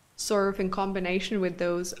 sort of in combination with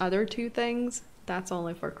those other two things, that's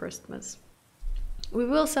only for Christmas. We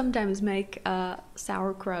will sometimes make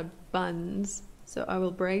sauerkraut buns. So I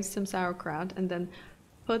will braise some sauerkraut and then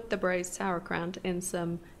put the braised sauerkraut in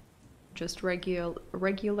some just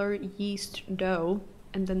regular yeast dough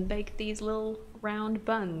and then bake these little round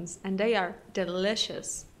buns, and they are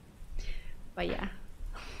delicious. But yeah,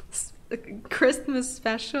 Christmas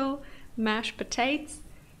special, mashed potatoes,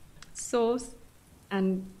 sauce,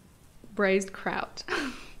 and braised kraut.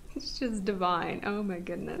 It's just divine. Oh my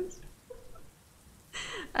goodness.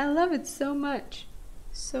 I love it so much.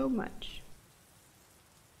 So much.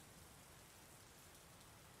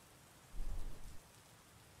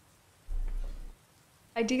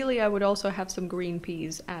 Ideally, I would also have some green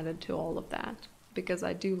peas added to all of that, because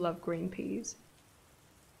I do love green peas.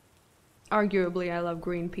 Arguably, I love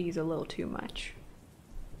green peas a little too much.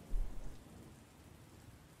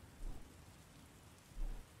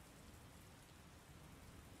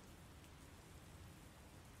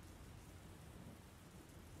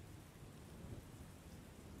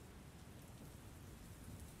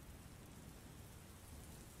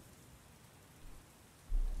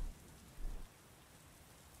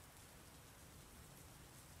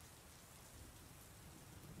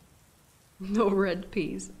 No red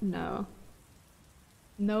peas, no.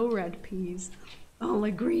 No red peas. Only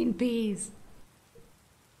green peas.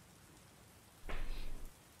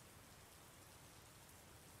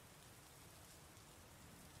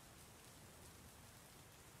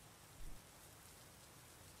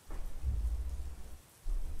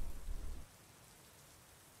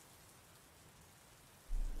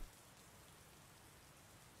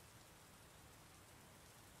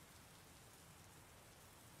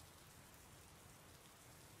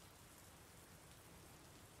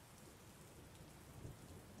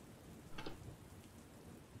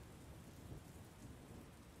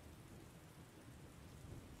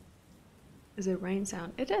 Is it rain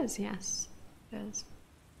sound? It is, yes. It is.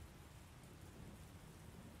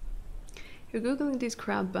 You're googling these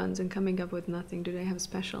crowd buns and coming up with nothing. Do they have a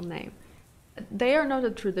special name? They are not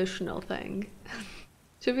a traditional thing.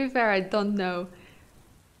 To be fair, I don't know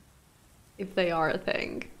if they are a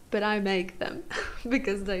thing, but I make them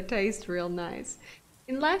because they taste real nice.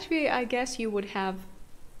 In Latvia, I guess you would have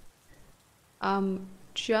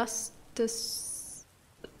just the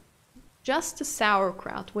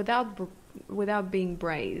sauerkraut without being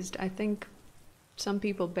braised. I think some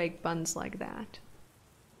people bake buns like that.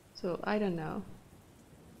 So I don't know.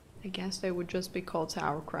 I guess they would just be called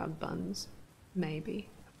sauerkraut buns. Maybe.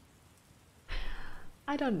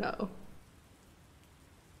 I don't know.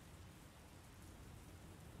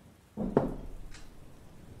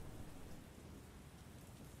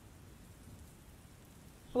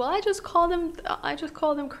 Well, I just call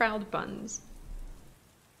them crowd buns.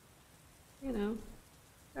 You know,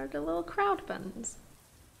 they're the little crowd buns.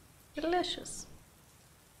 Delicious.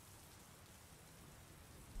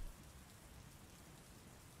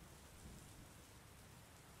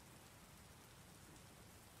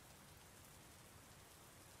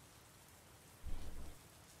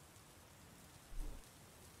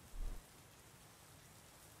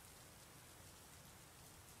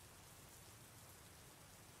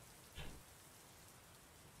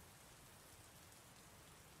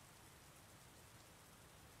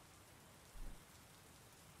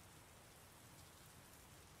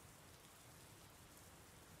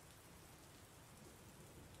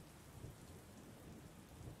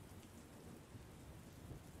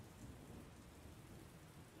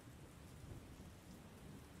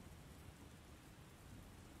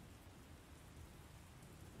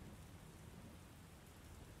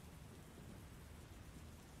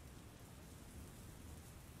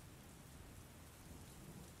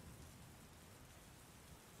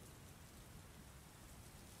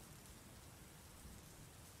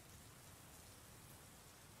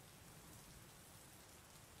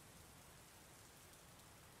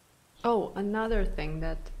 Oh, another thing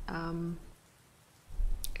that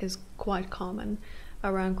is quite common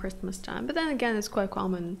around Christmas time, but then again, it's quite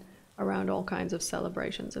common around all kinds of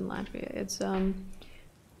celebrations in Latvia. It's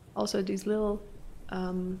also these little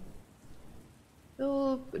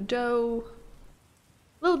dough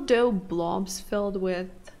blobs filled with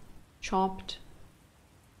chopped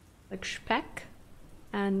like speck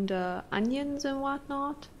and onions and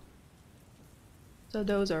whatnot. So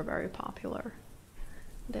those are very popular.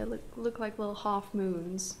 They look like little half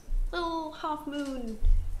moons. Little half moon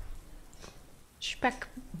speck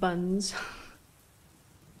buns.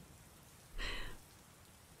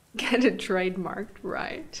 Get it trademarked,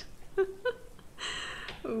 right?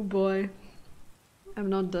 Oh boy. I'm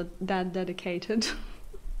not that dedicated.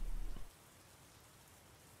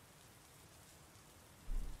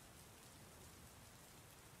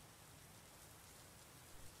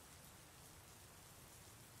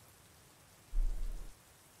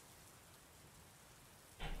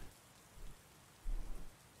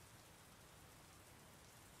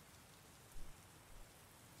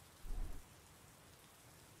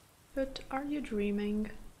 But are you dreaming?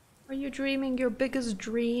 Are you dreaming your biggest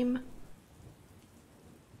dream?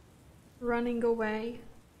 Running away?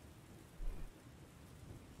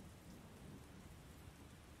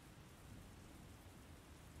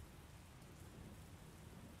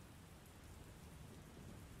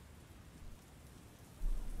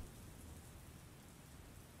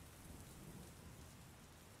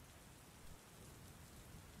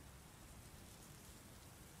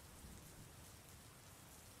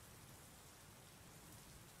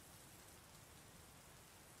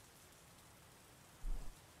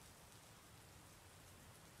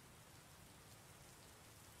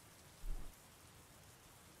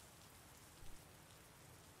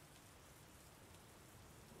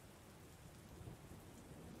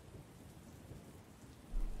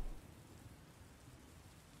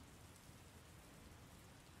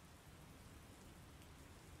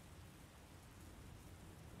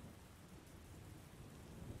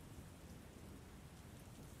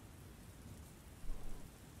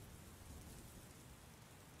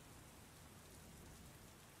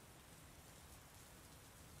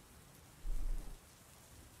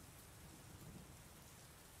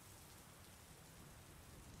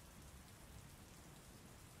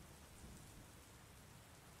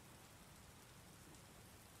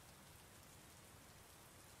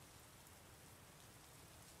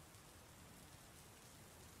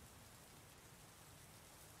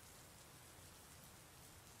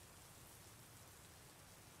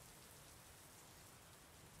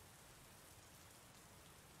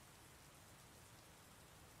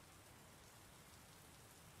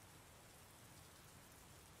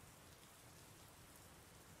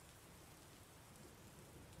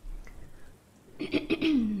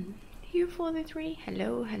 243.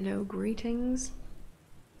 Hello, hello, greetings.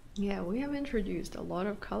 Yeah, we have introduced a lot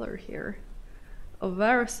of color here. Oh,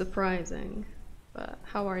 very surprising. But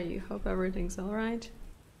how are you? Hope everything's alright.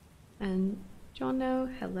 And Jono,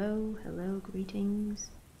 hello, hello,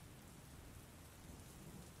 greetings.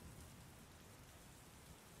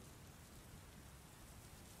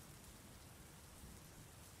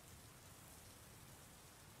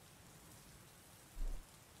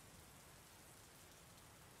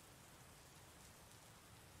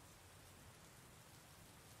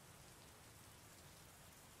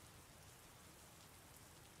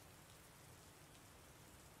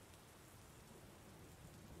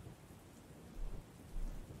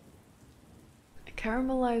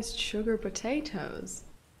 Caramelized sugar potatoes.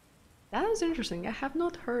 That is interesting. I have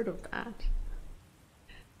not heard of that.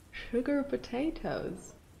 Sugar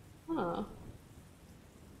potatoes. Huh.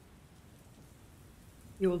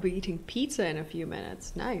 You will be eating pizza in a few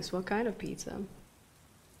minutes. Nice. What kind of pizza?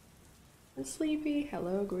 And Sleepy,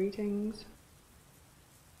 hello, greetings.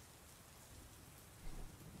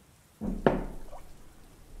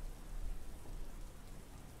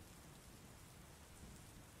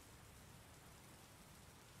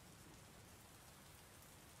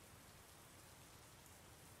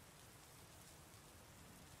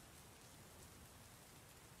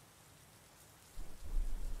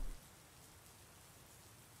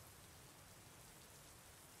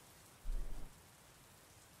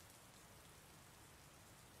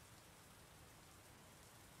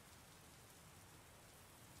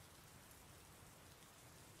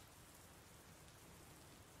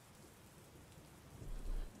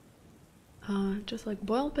 Just like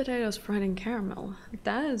boiled potatoes fried in caramel.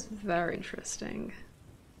 That is very interesting.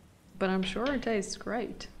 But I'm sure it tastes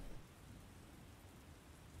great.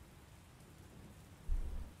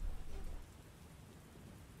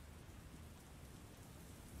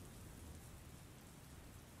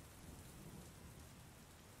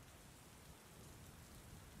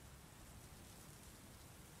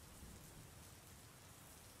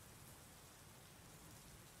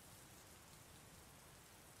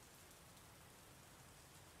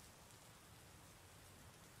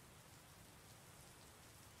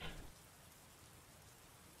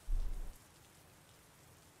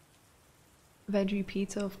 Veggie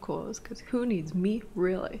pizza, of course, because who needs meat,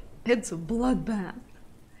 really? It's a bloodbath.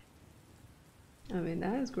 I mean,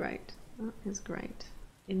 that is great. That is great.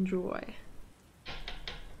 Enjoy.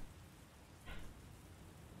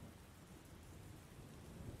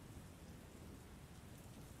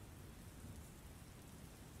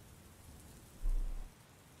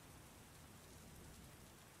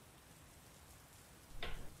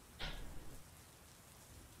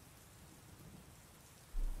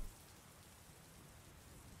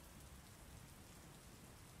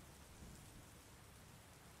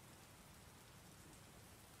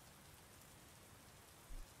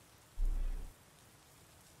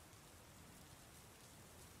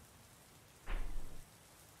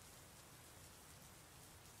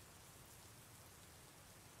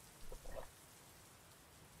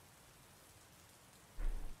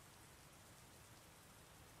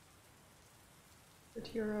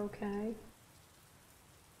 But you're okay.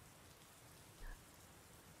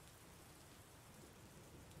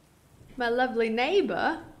 My lovely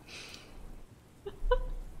neighbor?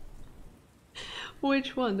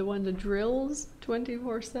 Which one? The one that drills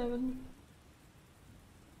 24/7?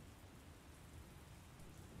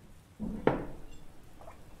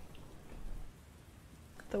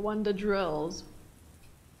 The one that drills.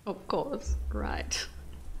 Of course, right.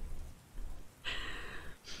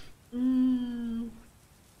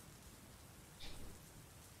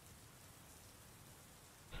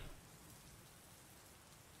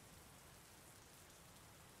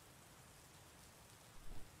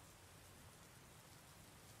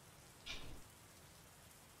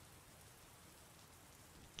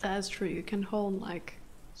 That's true, you can hold like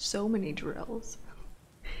so many drills.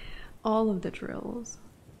 All of the drills.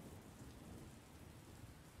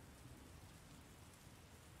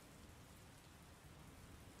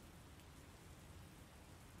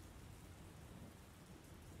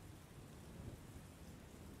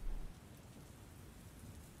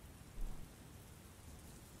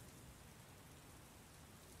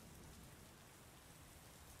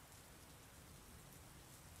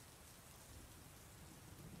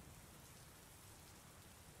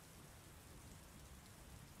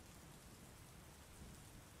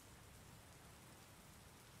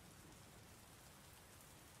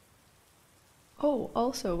 Oh,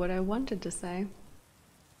 also, what I wanted to say,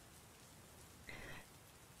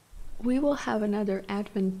 we will have another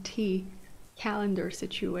Advent tea calendar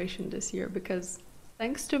situation this year because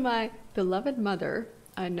Thanks to my beloved mother,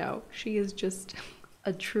 I know she is just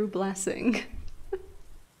a true blessing.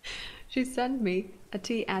 She sent me a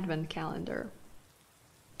tea advent calendar.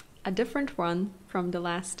 A different one from the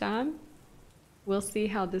last time. We'll see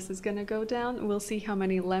how this is gonna go down. We'll see how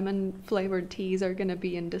many lemon flavored teas are gonna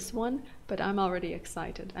be in this one, but I'm already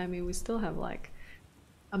excited. I mean, we still have like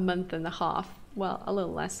a month and a half. Well, a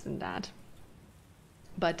little less than that.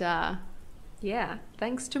 But yeah,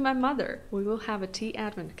 thanks to my mother, we will have a tea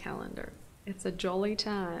advent calendar. It's a jolly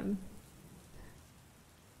time.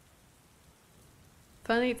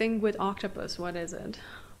 Funny thing with octopus, what is it?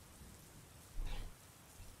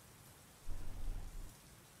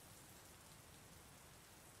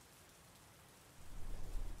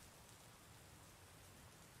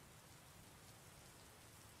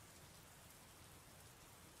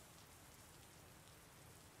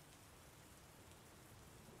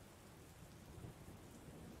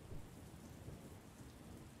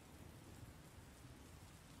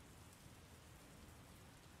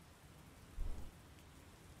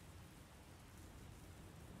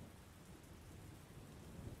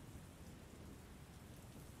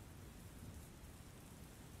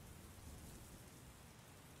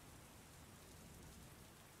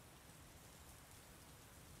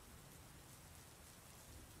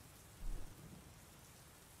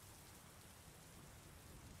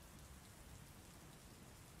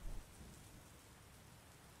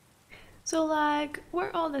 So like,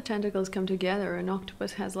 where all the tentacles come together, an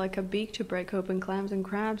octopus has like a beak to break open clams and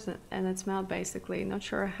crabs and its mouth basically. Not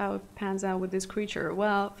sure how it pans out with this creature.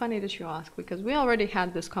 Well, funny that you ask, because we already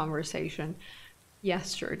had this conversation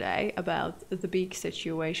yesterday about the beak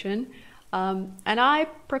situation. And I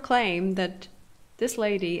proclaim that this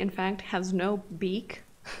lady, in fact, has no beak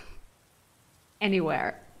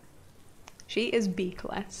anywhere. She is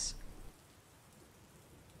beakless.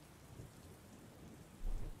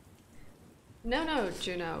 No, no,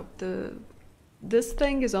 Juno. This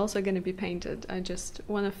thing is also going to be painted. I just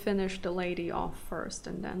want to finish the lady off first,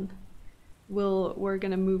 and then we're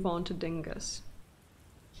going to move on to Dingus.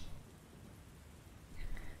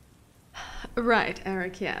 Right,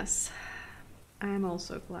 Eric. Yes, I am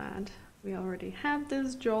also glad we already had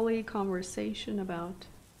this jolly conversation about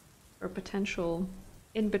her potential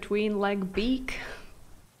in between leg beak.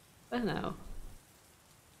 I don't know.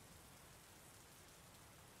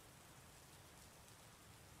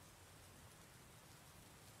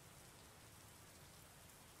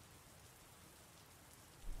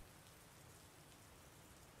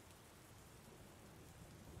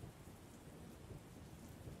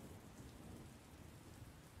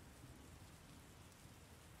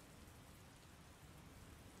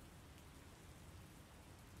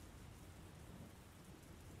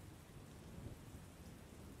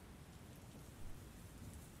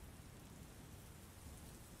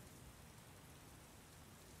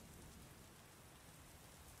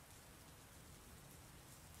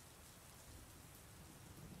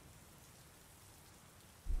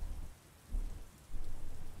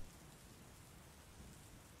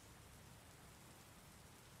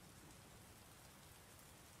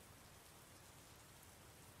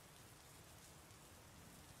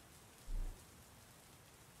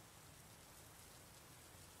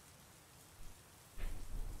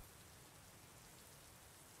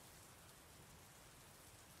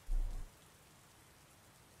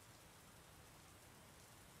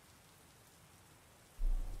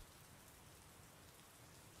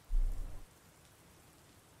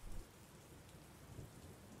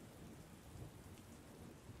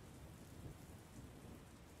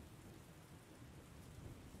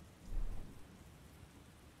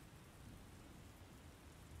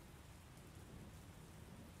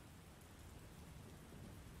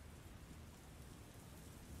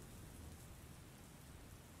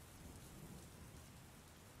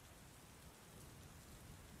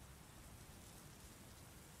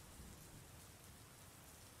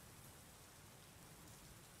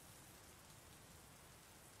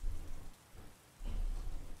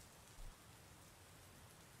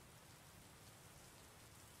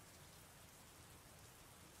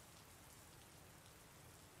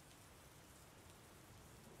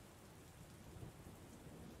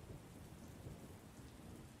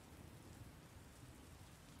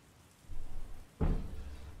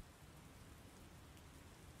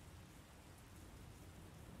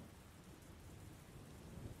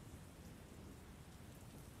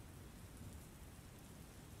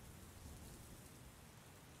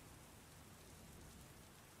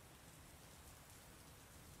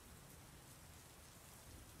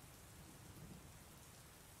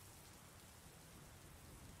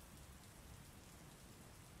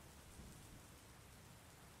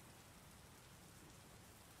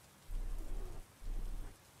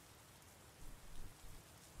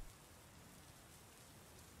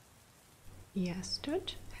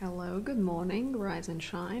 Yesterday. Hello, good morning, rise and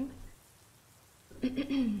shine.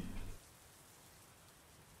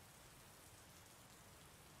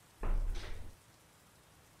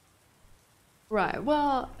 Right,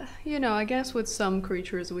 well, you know, I guess with some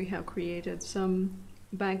creatures we have created some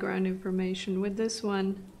background information. With this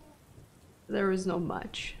one, there is no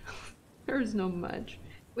much. There is no much.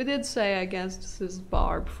 We did say, I guess, this is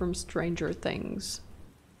Barb from Stranger Things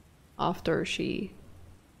after she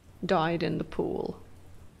died in the pool.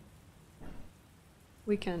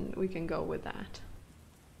 We can go with that.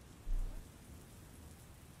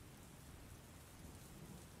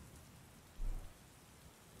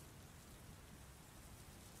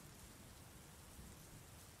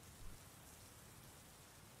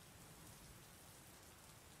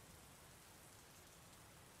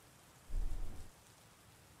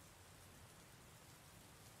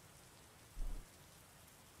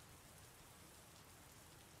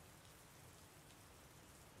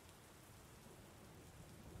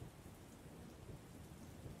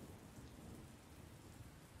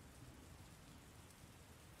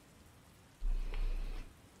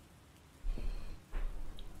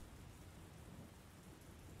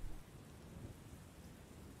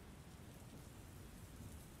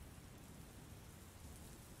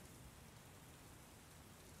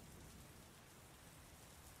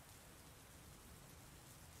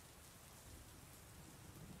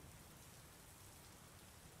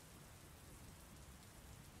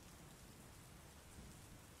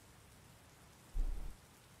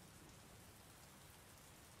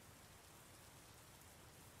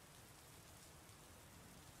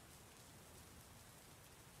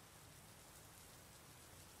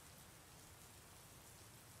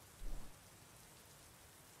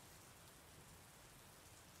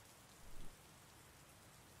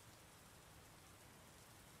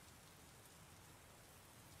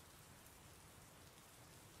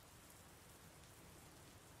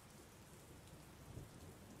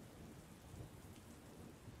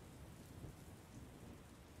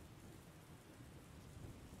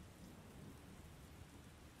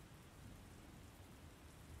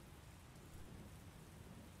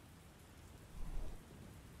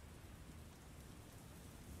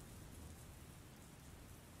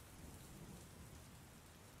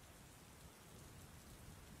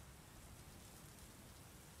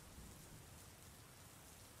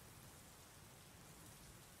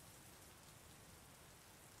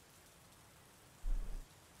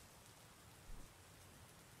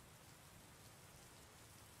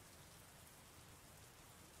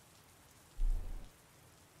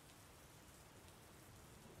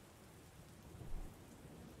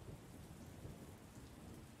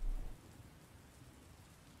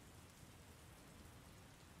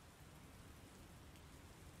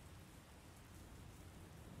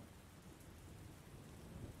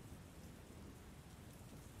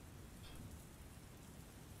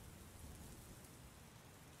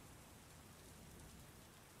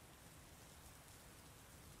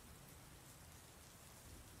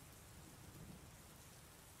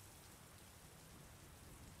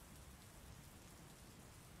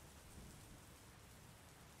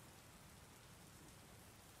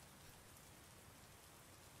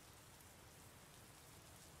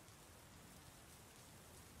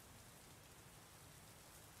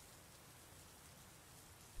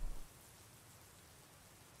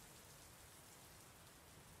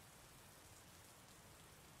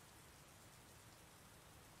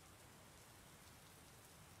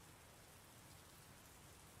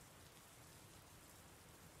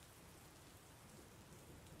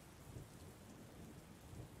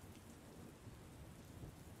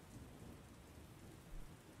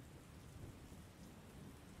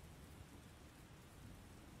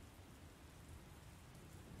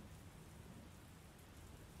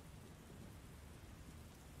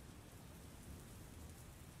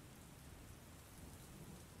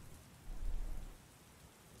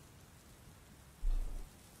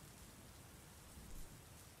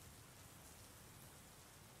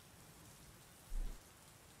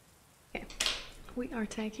 Okay, we are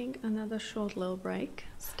taking another short little break.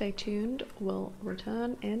 Stay tuned, we'll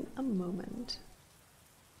return in a moment.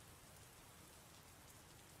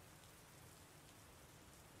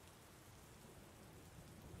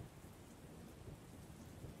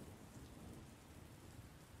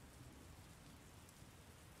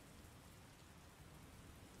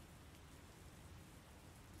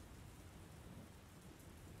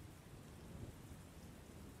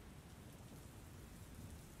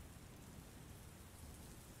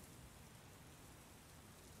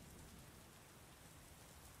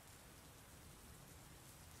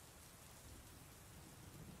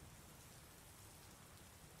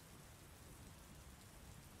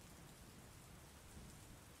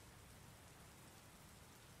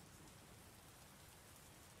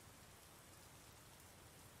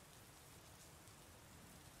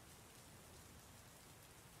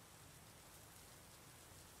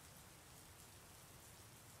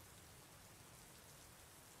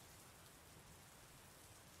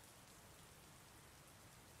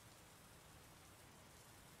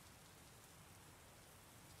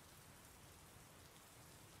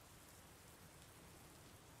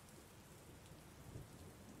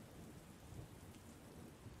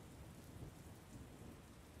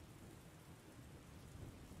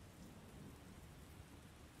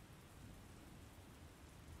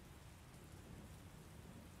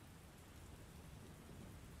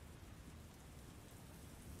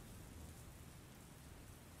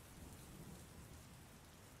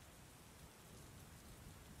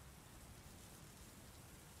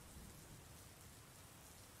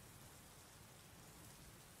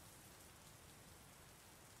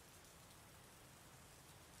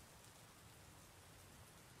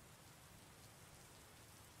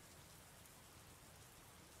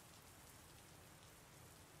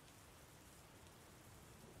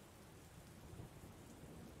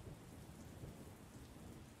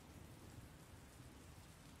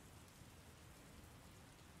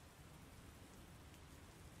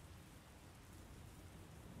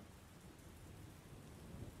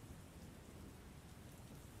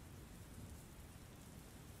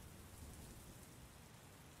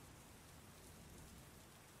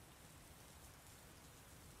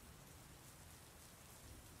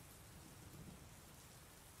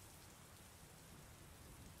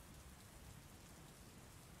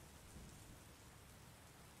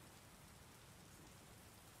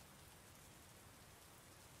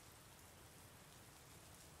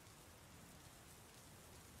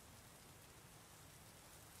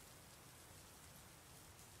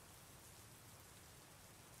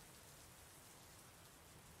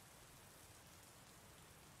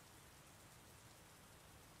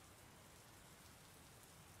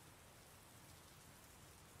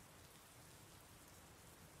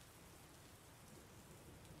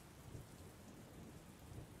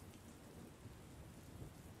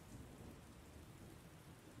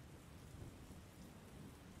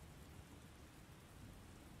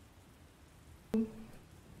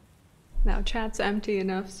 Now chat's empty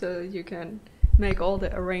enough so you can make all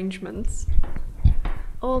the arrangements.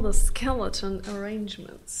 All the skeleton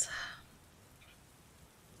arrangements.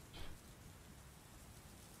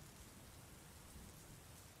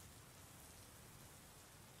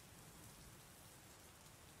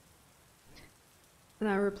 And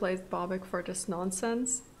I replaced Bobik for this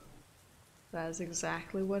nonsense. That is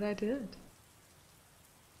exactly what I did.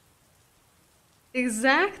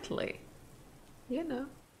 Exactly. You know.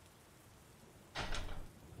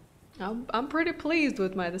 I'm pretty pleased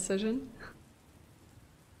with my decision.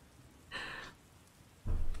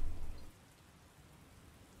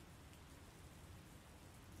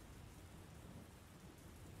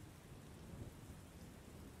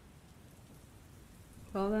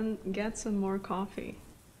 Well then, get some more coffee.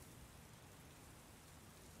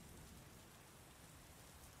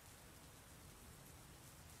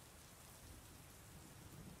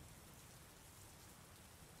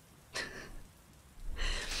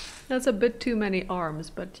 That's a bit too many arms,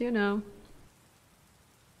 but you know,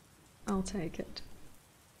 I'll take it.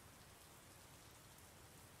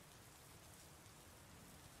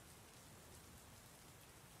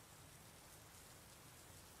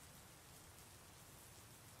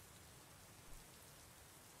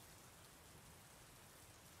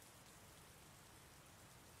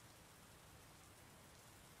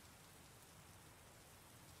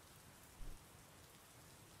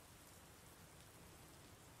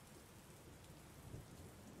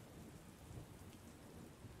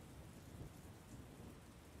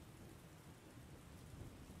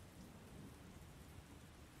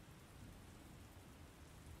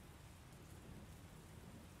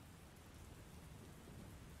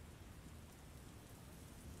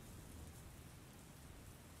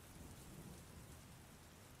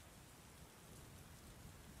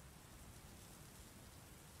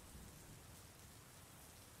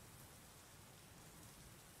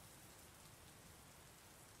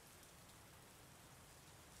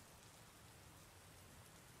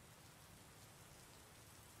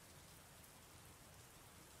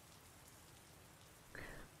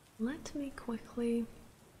 Let me quickly...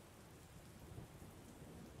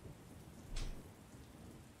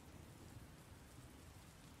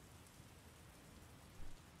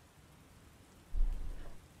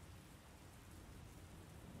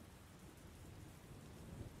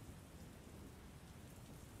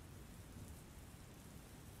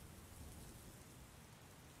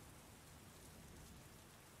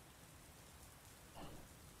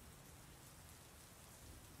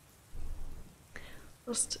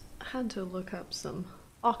 Just had to look up some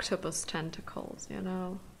octopus tentacles, you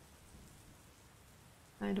know.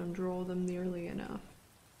 I don't draw them nearly enough.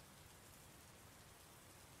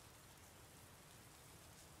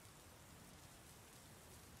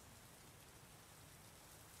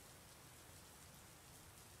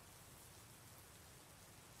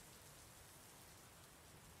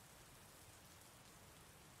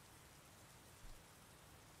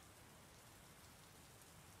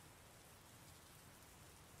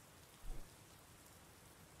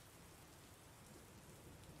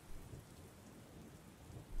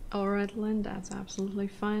 Alright, Lynn, that's absolutely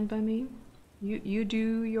fine by me. You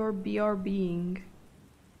do your BRBing.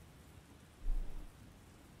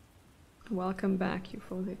 Welcome back,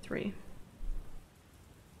 U43.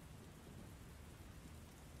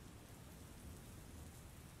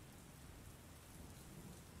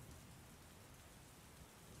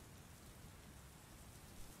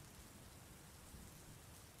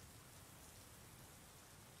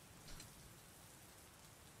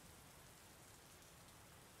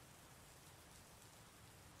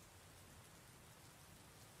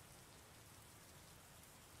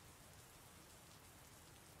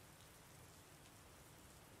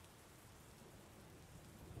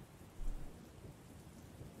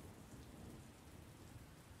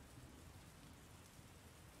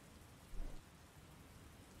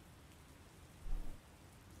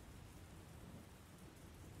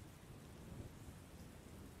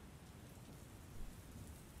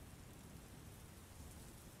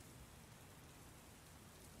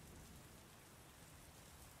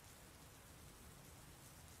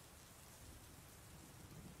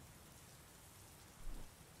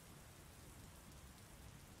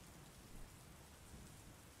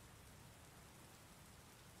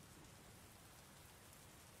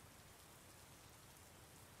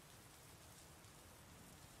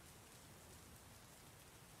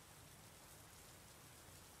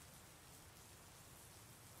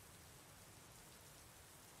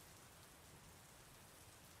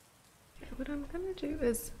 What I'm gonna do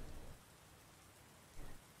is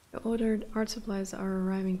the ordered art supplies are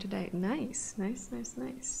arriving today. Nice, nice, nice,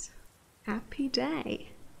 nice. happy day.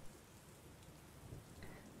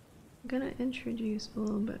 I'm gonna introduce a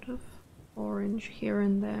little bit of orange here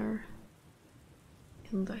and there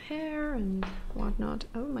in the hair and whatnot.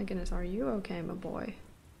 Oh my goodness, are you okay, my boy?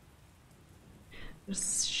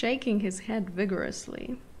 Just shaking his head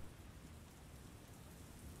vigorously.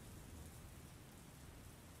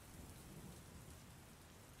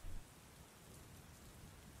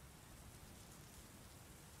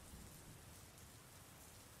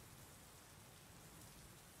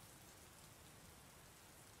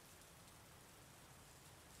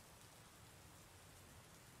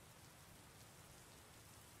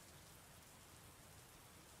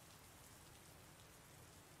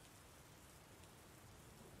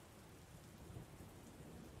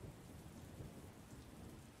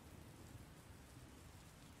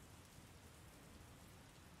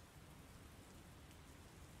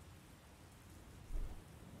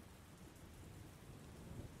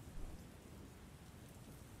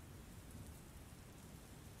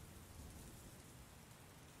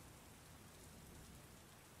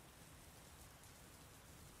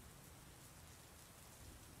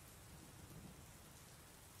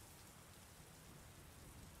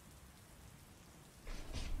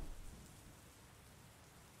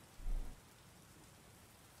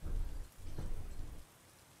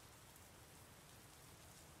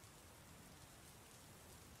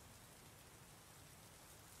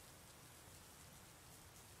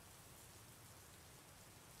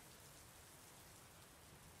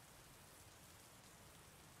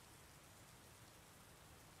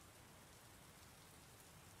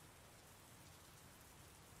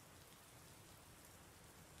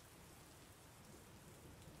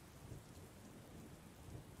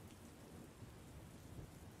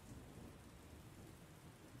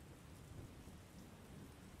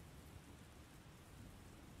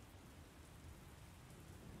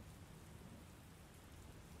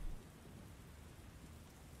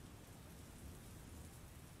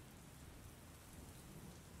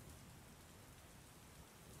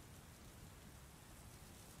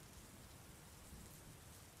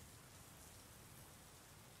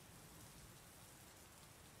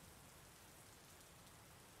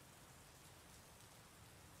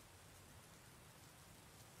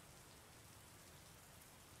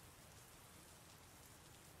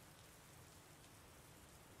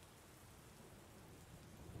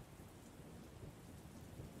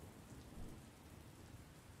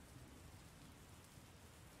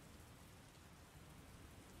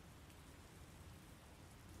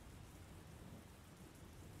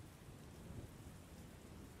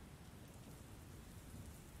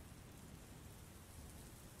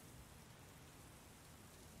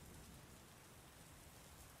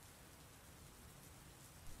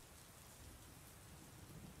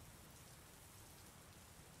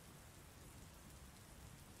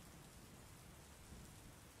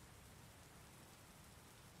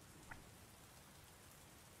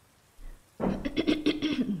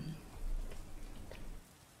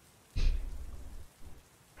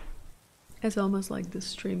 It's almost like the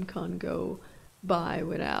stream can't go by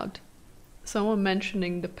without someone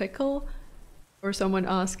mentioning the pickle or someone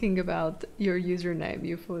asking about your username,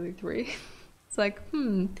 U43. It's like,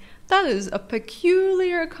 that is a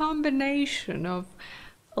peculiar combination of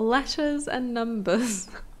letters and numbers.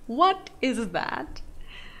 What is that?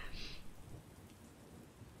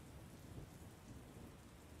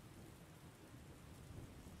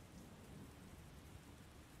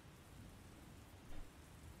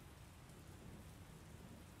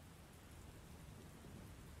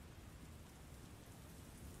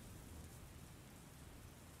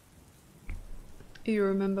 You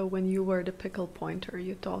remember when you were the pickle pointer,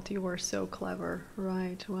 you thought you were so clever,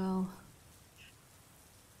 right? Well,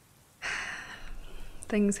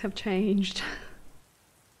 things have changed.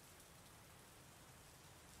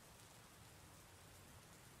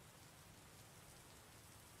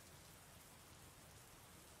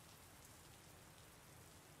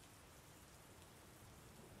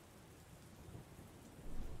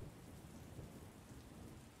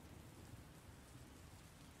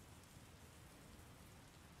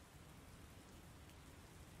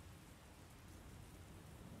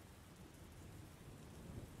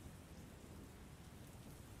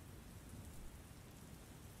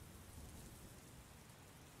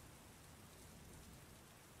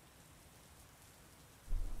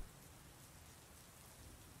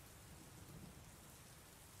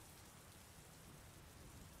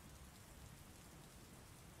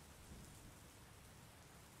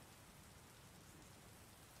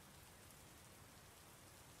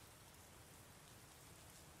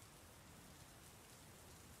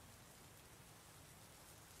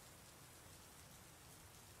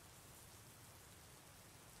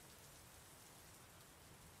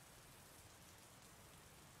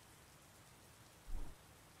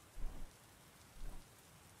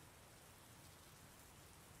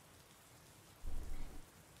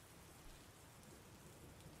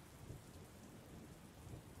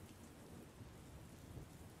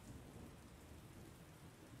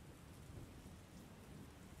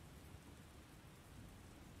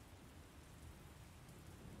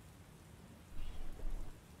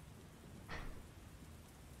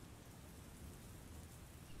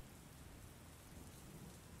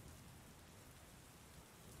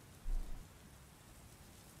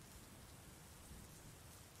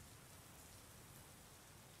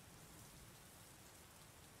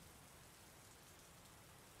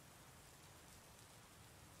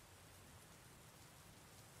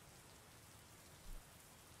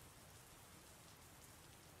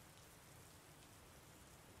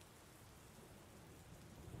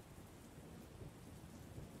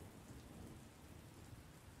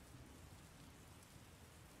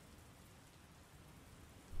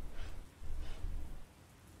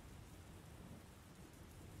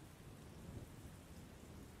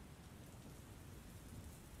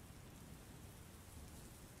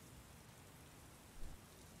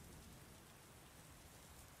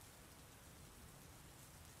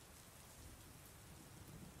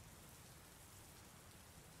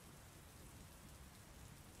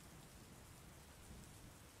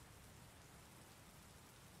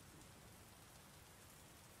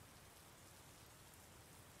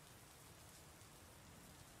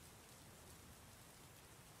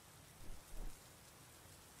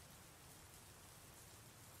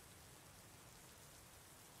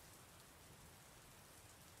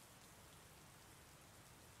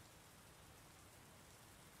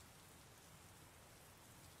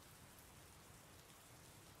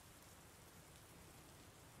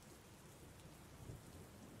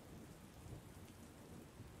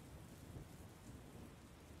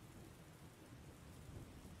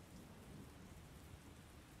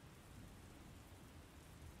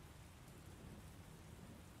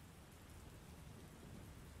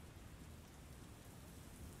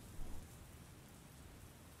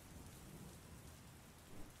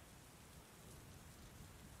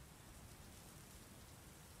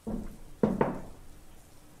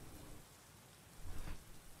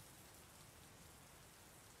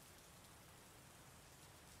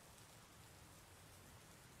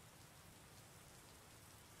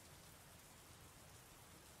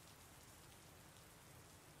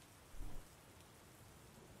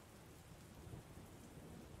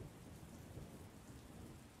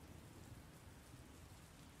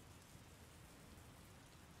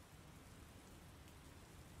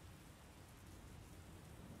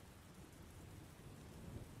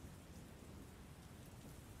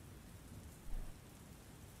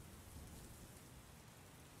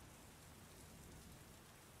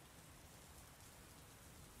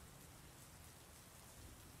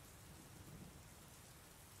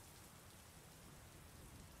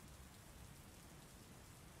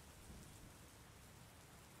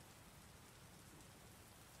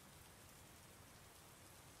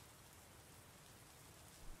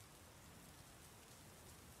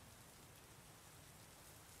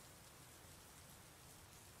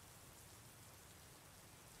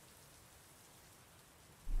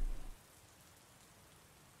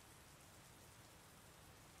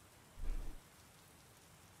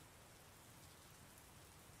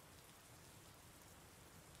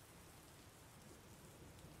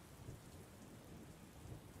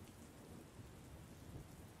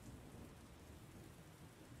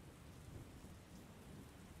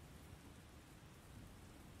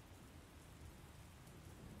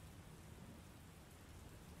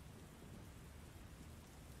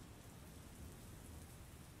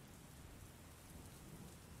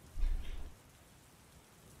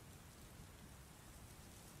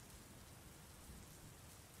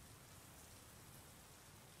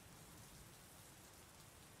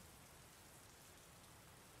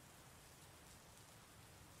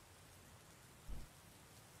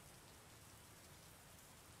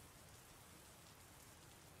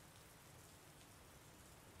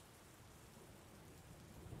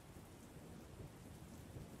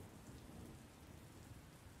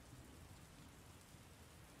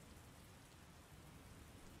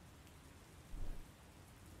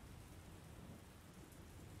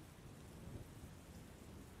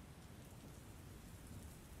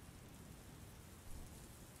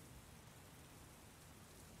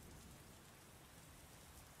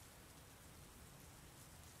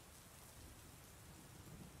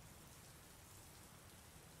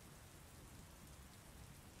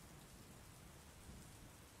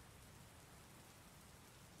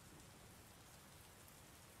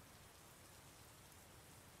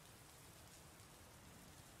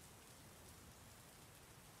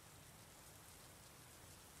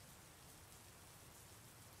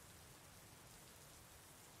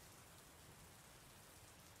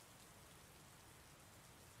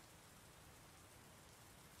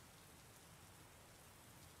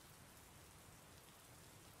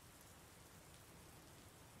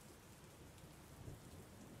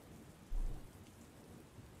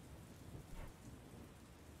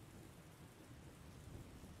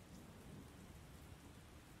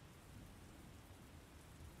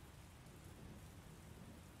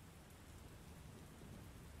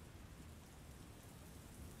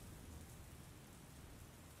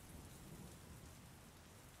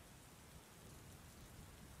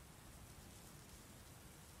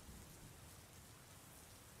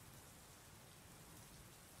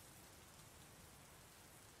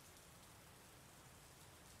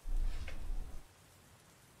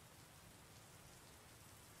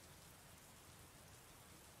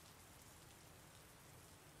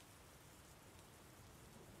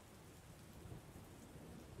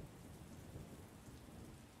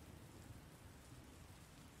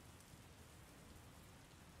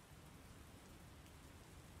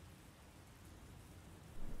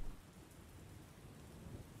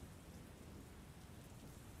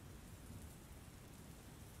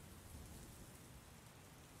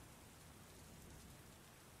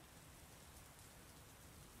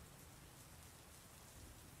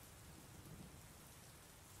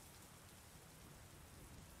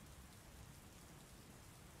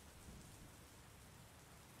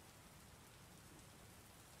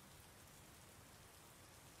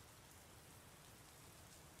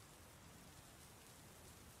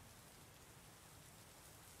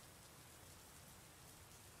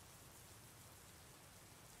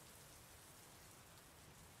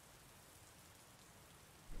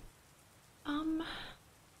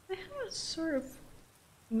 sort of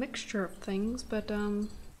mixture of things, but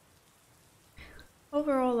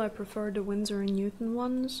overall I prefer the Winsor & Newton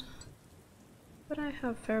ones. But I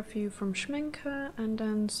have a fair few from Schminke, and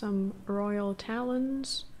then some Royal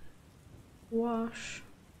Talons wash,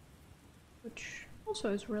 which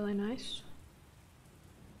also is really nice.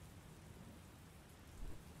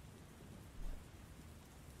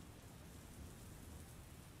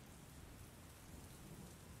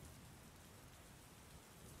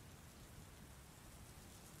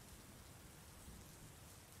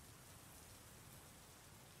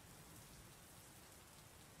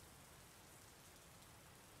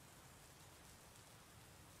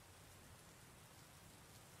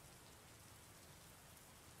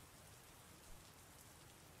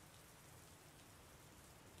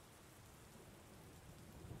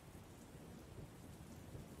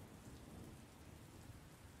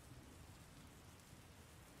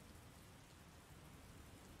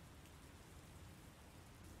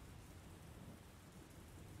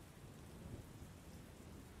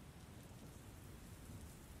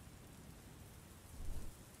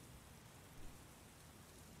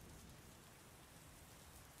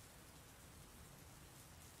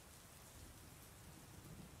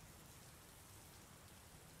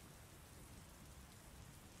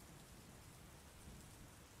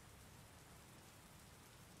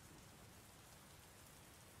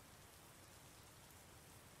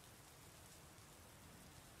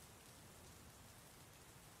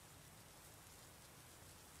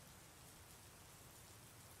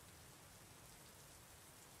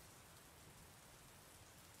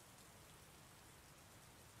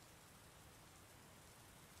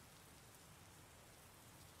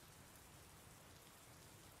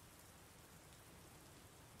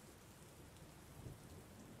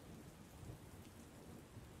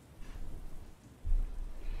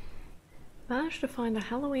 Managed to find a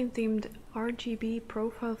Halloween-themed RGB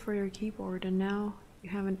profile for your keyboard, and now you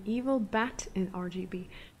have an evil bat in RGB.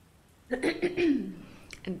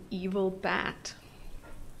 An evil bat.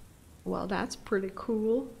 Well, that's pretty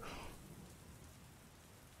cool.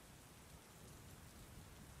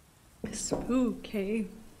 Spooky.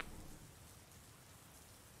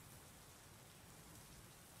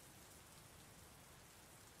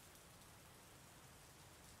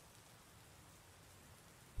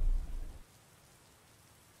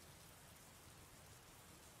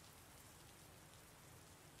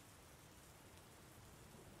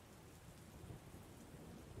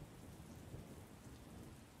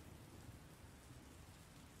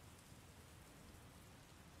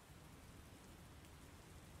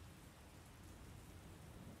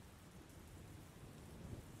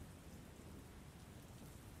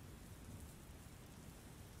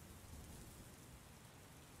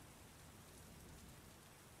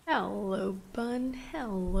 Hello, Bun.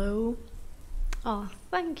 Hello. Oh,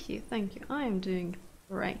 thank you, thank you. I am doing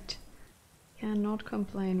great. Cannot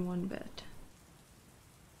complain one bit.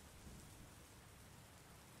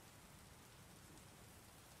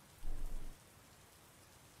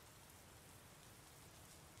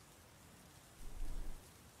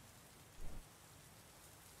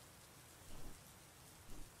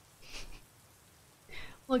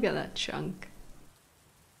 Look at that chunk.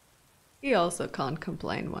 He also can't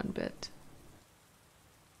complain one bit.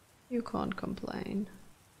 You can't complain.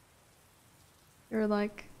 You're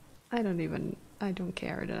like, I don't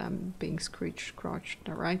care that I'm being screech-scratched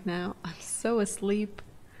right now. I'm so asleep.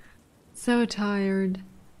 So tired.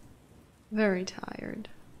 Very tired.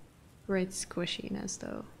 Great squishiness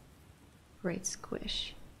though. Great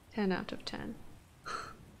squish. 10 out of 10.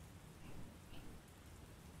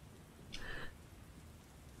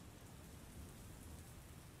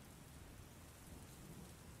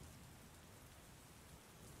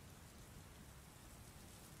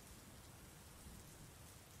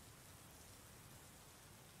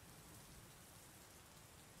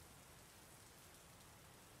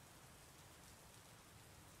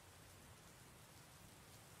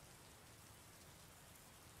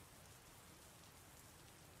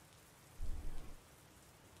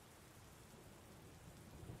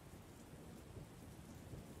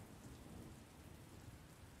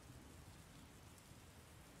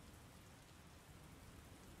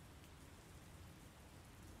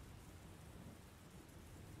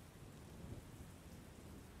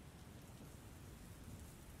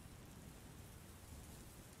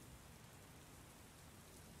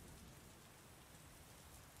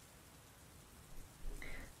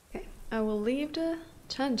 I will leave the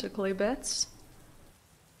tentacly bits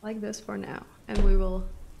like this for now, and we will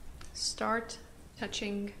start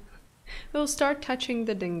touching. We'll start touching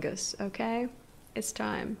the dingus, okay? It's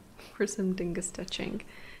time for some dingus touching.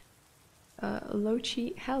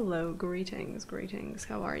 Lochi, hello, greetings, greetings,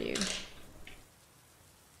 how are you?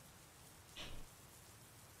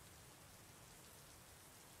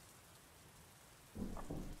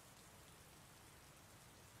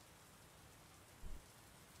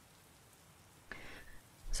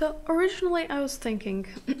 So originally I was thinking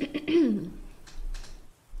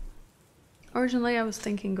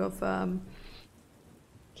of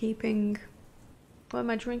keeping, what am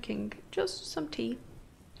I drinking? Just some tea.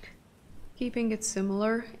 Keeping it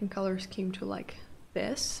similar in color scheme to like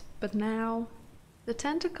this, but now the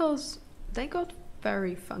tentacles, they got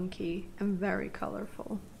very funky and very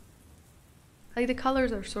colorful. Like the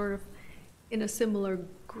colors are sort of in a similar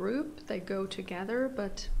group, they go together,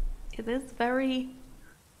 but it is very,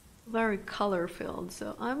 very color filled,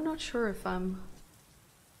 so I'm not sure if I'm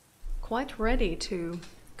quite ready to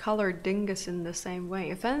color Dingus in the same way.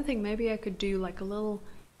 If anything, maybe I could do like a little,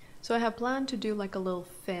 so I have planned to do like a little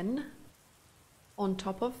fin on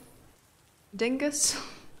top of Dingus,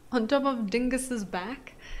 on top of Dingus's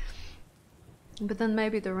back, but then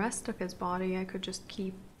maybe the rest of his body I could just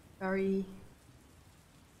keep very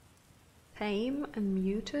tame and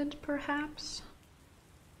muted, perhaps?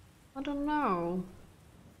 I don't know.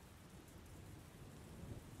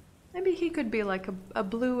 Maybe he could be like a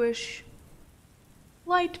bluish,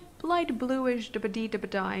 light bluish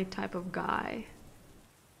dibba-dee-dibba-die type of guy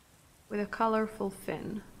with a colorful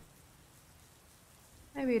fin.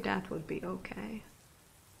 Maybe that would be okay.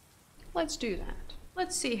 Let's do that.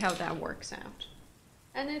 Let's see how that works out.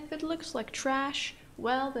 And if it looks like trash,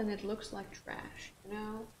 well, then it looks like trash, you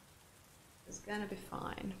know? It's gonna be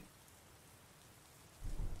fine.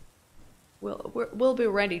 We'll be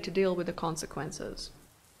ready to deal with the consequences.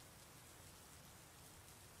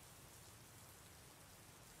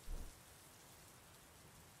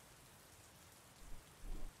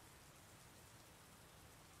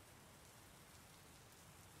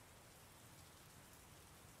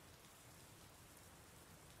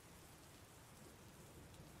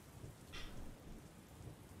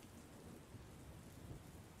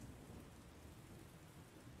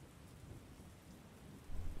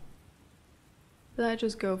 Did I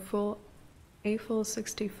just go full A-full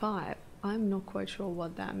 65? I'm not quite sure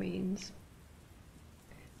what that means.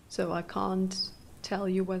 So I can't tell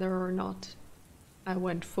you whether or not I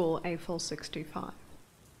went full A-full 65.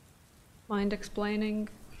 Mind explaining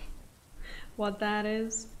what that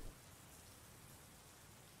is?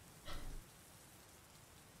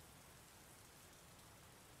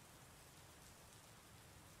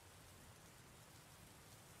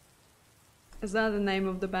 Is that the name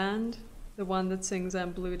of the band? The one that sings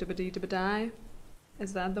 "I'm blue dibba-dee dibba-die"?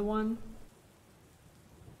 Is that the one?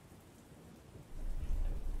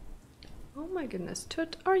 Oh my goodness,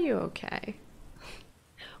 Toot, are you okay?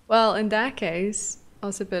 Well, in that case,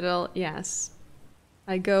 Occipital, yes.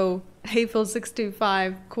 I go A-full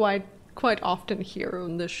 65 quite often here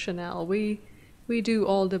on this Chanel. We do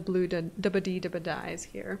all the blue dibba-dee dibba-dies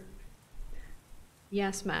here.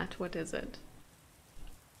 Yes, Matt, what is it?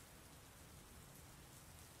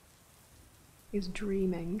 He's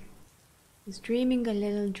dreaming. He's dreaming a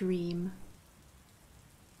little dream.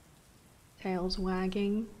 Tail's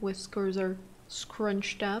wagging, whiskers are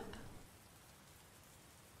scrunched up.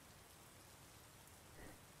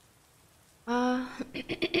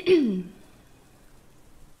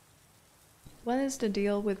 What is the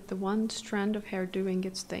deal with the one strand of hair doing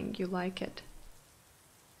its thing? You like it?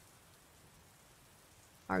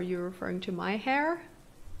 Are you referring to my hair?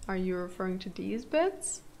 Are you referring to these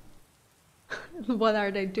bits? What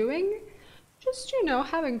are they doing? Just, you know,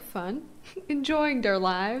 having fun, enjoying their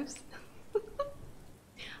lives.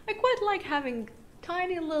 I quite like having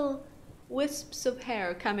tiny little wisps of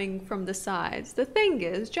hair coming from the sides. The thing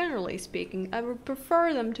is, generally speaking, I would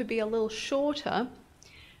prefer them to be a little shorter,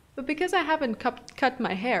 but because I haven't cut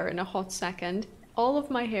my hair in a hot second, all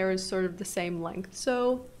of my hair is sort of the same length,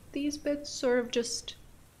 so these bits sort of just,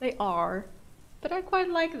 they are, but I quite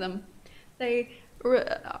like them. They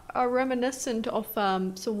are reminiscent of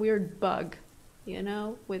some weird bug, you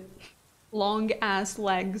know, with long ass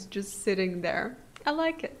legs just sitting there. I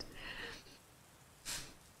like it.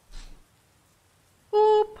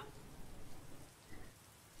 Boop.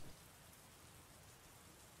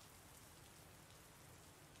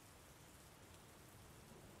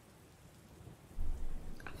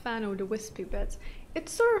 A fan of the wispy bits. It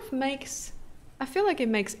sort of makes, I feel like it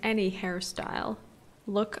makes any hairstyle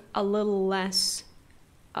look a little less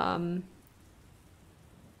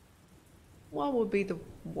what would be the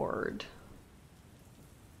word?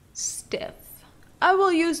 Stiff. I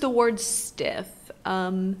will use the word stiff.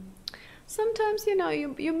 Sometimes, you know,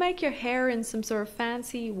 you make your hair in some sort of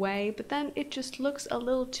fancy way, but then it just looks a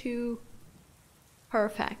little too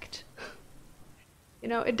perfect. You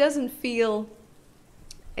know, it doesn't feel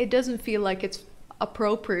like it's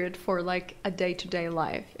appropriate for like a day-to-day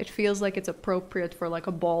life. It feels like it's appropriate for like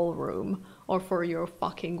a ballroom or for your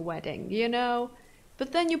fucking wedding, you know?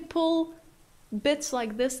 But then you pull bits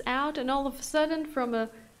like this out and all of a sudden from a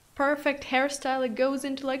perfect hairstyle it goes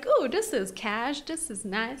into like, oh, this is cash, this is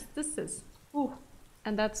nice, this is ooh.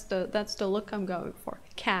 And that's the look I'm going for.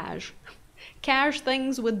 Cash. Cash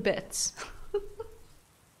things with bits.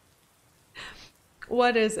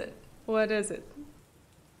 What is it? What is it?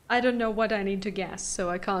 I don't know what I need to guess, so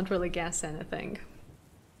I can't really guess anything.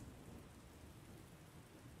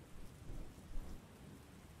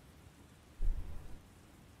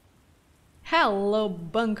 Hello,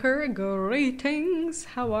 Bunker. Greetings.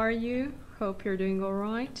 How are you? Hope you're doing all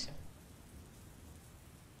right.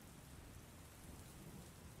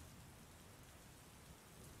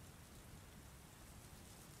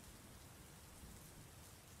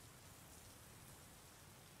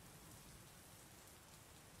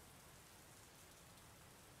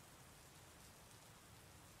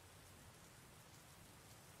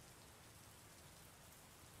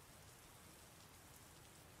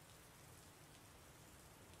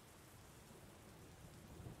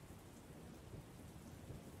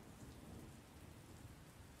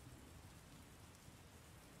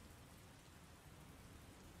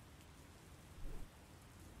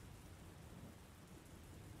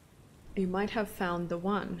 You might have found the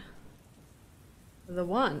one. The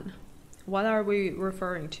one? What are we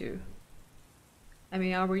referring to? I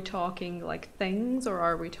mean, are we talking like things, or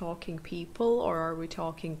are we talking people, or are we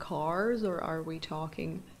talking cars, or are we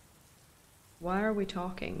talking... What are we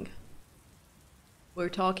talking? We're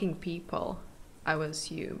talking people, I would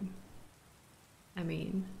assume. I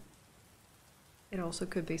mean, it also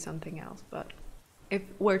could be something else, but if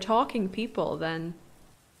we're talking people, then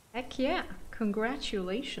heck yeah,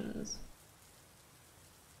 congratulations.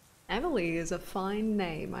 Emily is a fine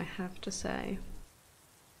name, I have to say.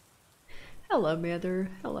 Hello, Mother.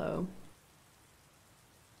 Hello.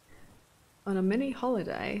 On a mini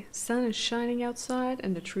holiday, sun is shining outside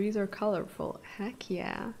and the trees are colorful. Heck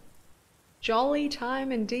yeah. Jolly time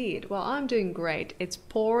indeed. Well, I'm doing great. It's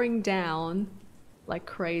pouring down like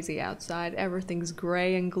crazy outside. Everything's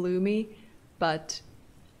gray and gloomy, but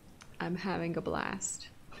I'm having a blast.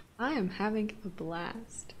 I am having a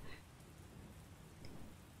blast.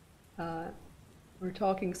 We're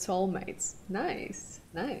talking soulmates. Nice,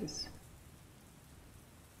 nice.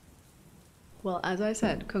 Well, as I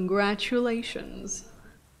said, congratulations.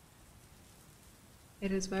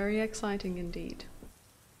 It is very exciting indeed.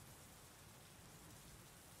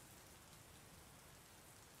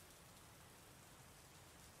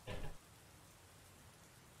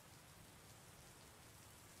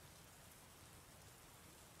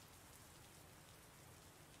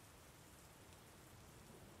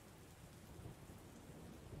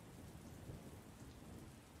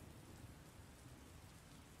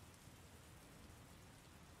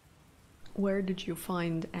 Where did you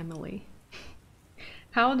find Emily?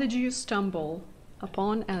 How did you stumble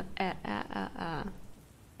upon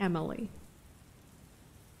Emily?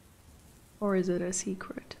 Or is it a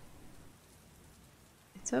secret?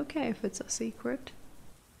 It's okay if it's a secret.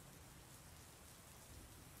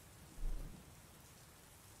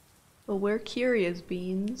 Well, we're curious,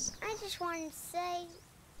 Beans. I just wanted to say...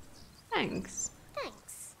 Thanks. Thanks.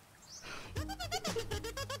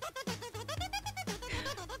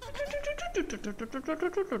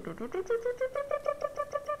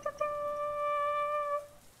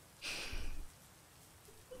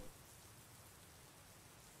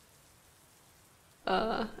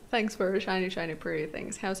 Thanks for shiny, shiny, pretty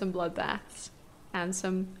things. Have some bloodbaths, and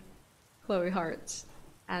some Chloe hearts,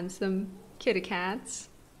 and some kitty cats.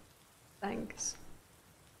 Thanks.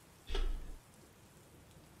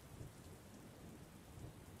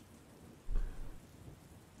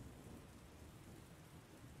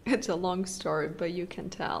 It's a long story, but you can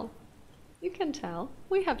tell. You can tell.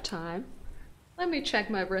 We have time. Let me check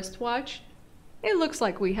my wristwatch. It looks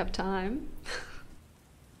like we have time.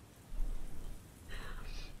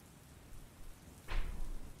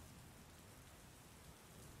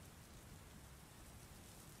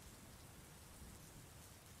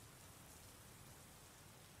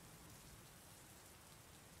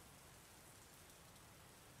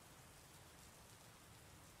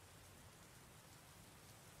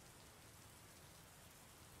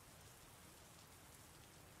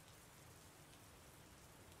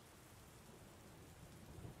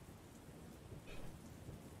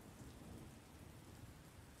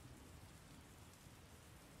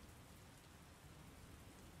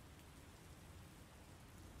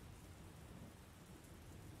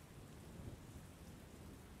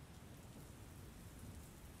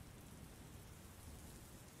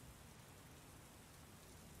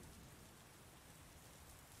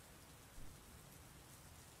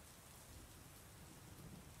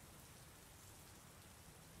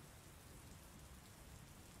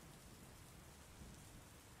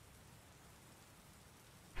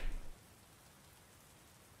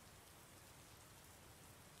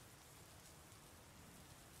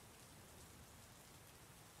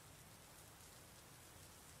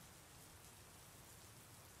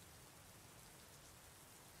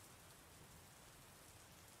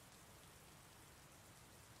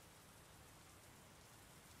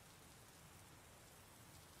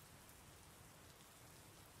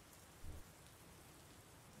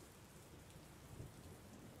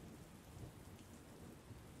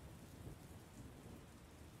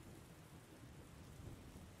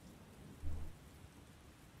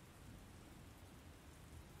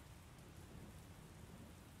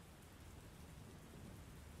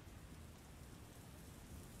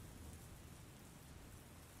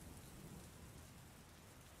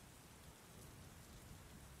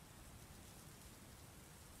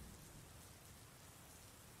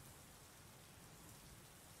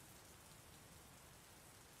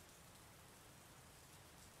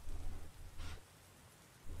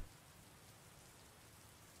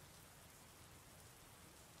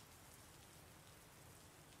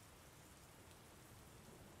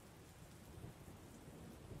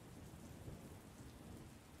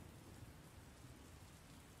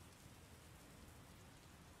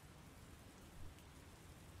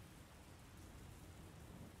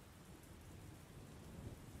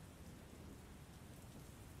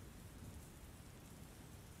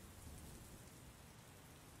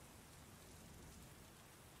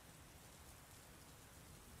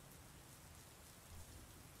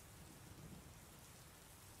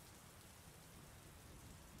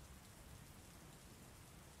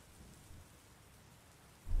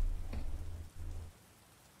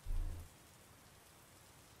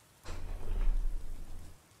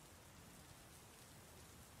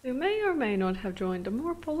 You may or may not have joined a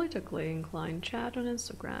more politically inclined chat on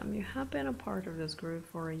Instagram. You have been a part of this group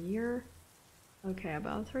for a year. Okay,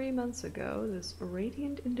 about 3 months ago, this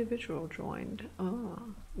radiant individual joined. Ah,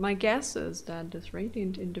 my guess is that this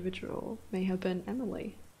radiant individual may have been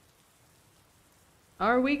Emily.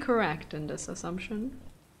 Are we correct in this assumption?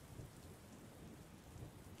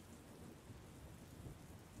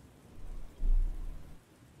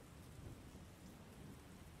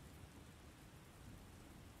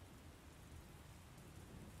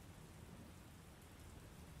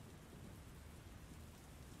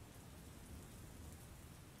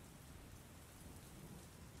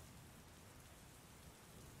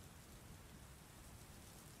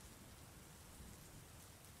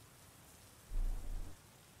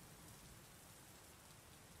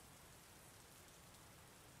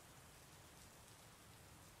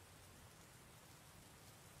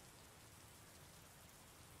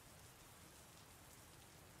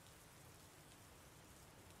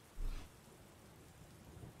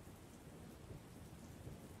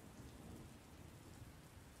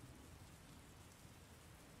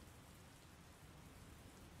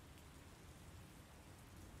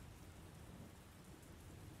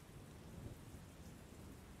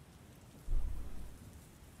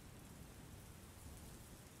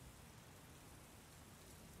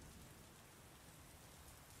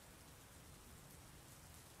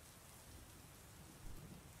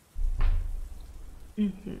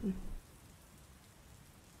 Mm-hmm.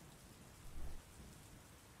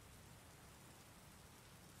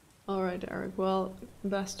 Alright, Eric. Well,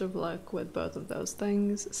 best of luck with both of those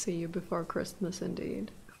things. See you before Christmas indeed.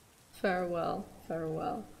 Farewell,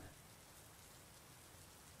 farewell.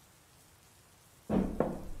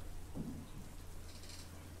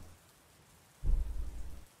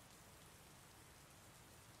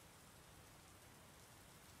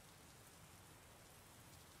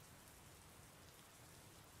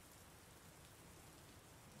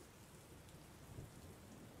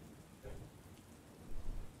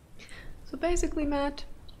 So basically, Matt,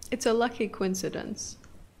 it's a lucky coincidence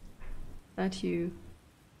that you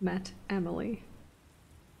met Emily.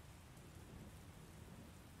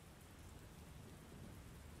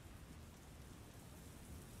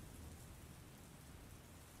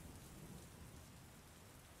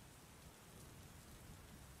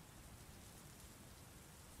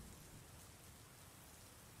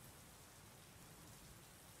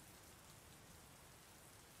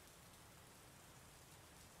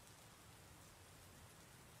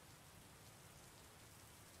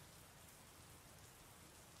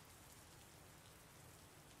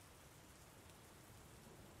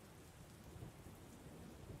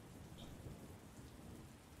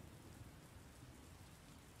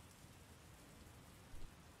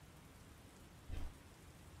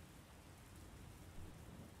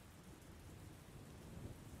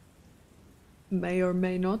 May or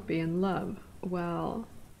may not be in love. Well,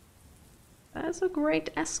 that's a great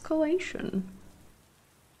escalation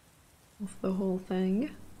of the whole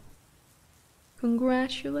thing.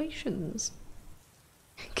 Congratulations.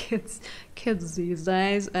 Kids these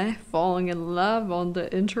days, falling in love on the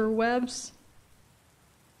interwebs.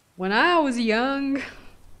 When I was young,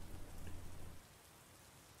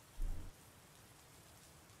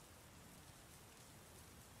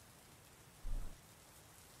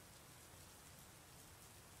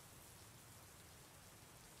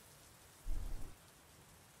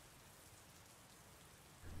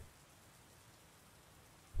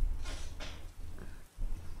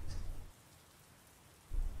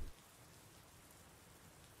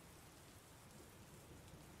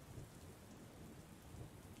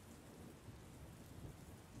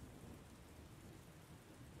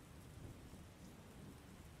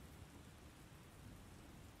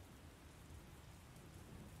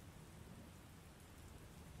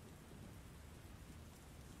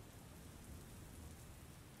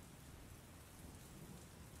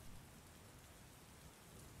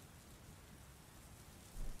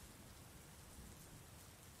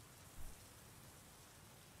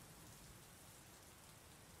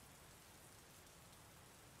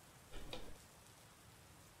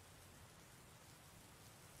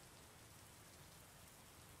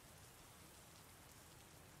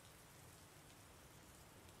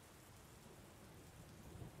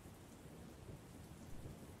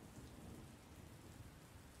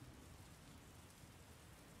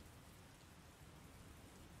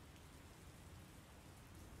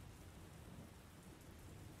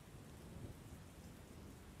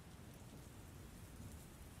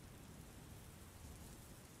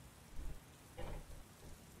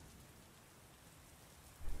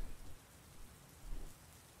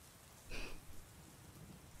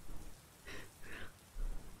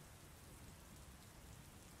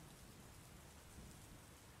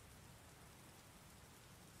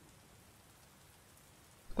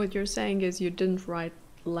 What you're saying is you didn't write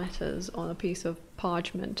letters on a piece of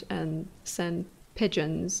parchment and send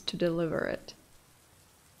pigeons to deliver it.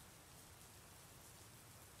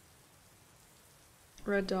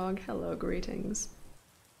 Red Dog, hello, greetings.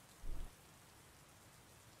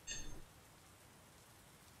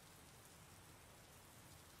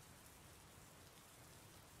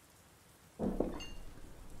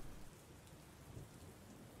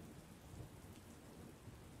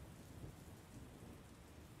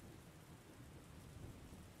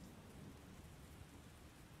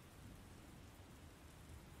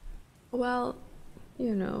 Well,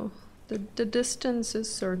 you know, the distance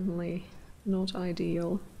is certainly not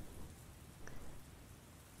ideal.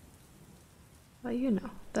 But you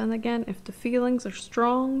know, then again, if the feelings are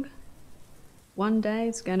strong, one day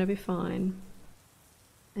it's gonna be fine.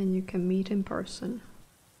 And you can meet in person.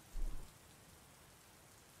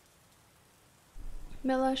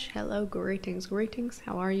 Milosh, hello, greetings, greetings,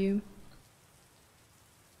 how are you?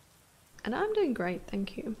 And I'm doing great,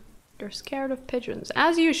 thank you. You're scared of pigeons,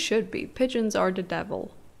 as you should be. Pigeons are the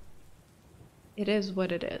devil. It is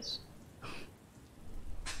what it is.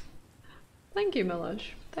 Thank you,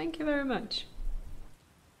 Milosh. Thank you very much.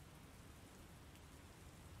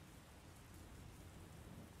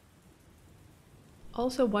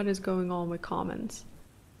 Also, what is going on with comments?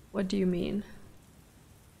 What do you mean?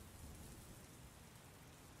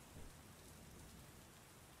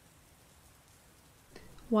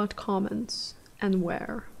 What comments and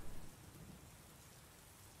where?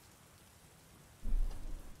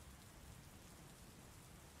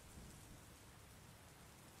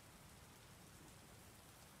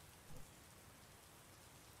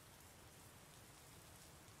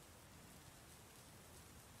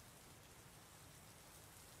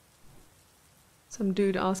 Some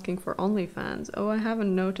dude asking for OnlyFans. Oh, I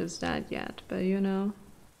haven't noticed that yet, but you know.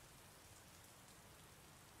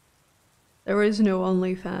 There is no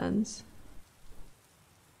OnlyFans.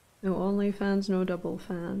 No OnlyFans, no double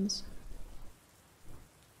fans.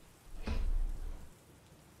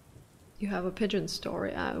 You have a pigeon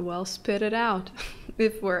story. Well, spit it out.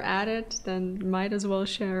 If we're at it, then might as well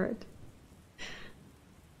share it.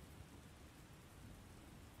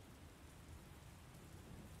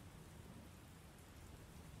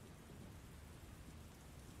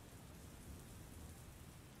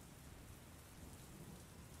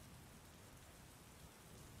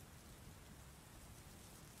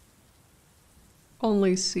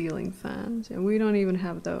 Only ceiling fans, and we don't even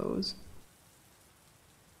have those.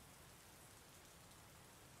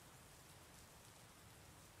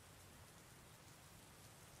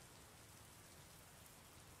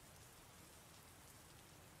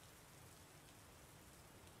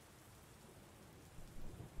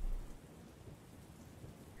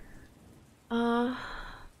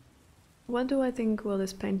 When do I think will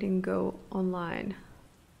this painting go online?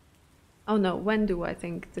 Oh no, when do I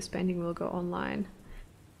think this painting will go online?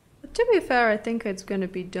 But to be fair, I think it's gonna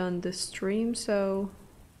be done this stream, so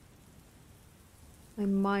I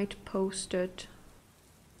might post it.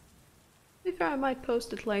 To be fair, I might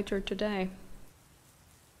post it later today.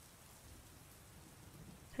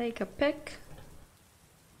 Take a pic.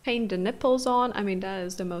 Paint the nipples on. I mean, that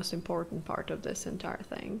is the most important part of this entire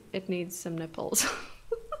thing. It needs some nipples.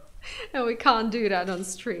 And we can't do that on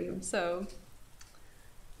stream, so...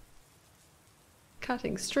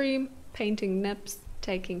 Cutting stream, painting nips,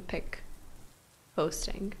 taking pic,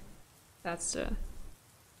 posting. That's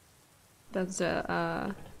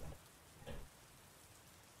the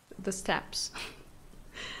steps.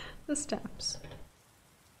 The steps.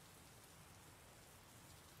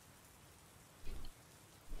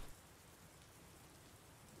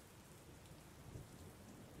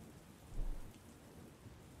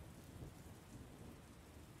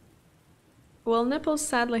 Well, nipples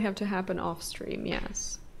sadly have to happen off stream,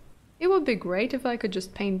 yes. It would be great if I could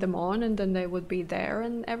just paint them on and then they would be there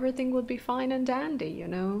and everything would be fine and dandy, you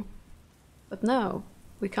know? But no,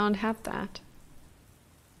 we can't have that.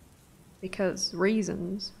 Because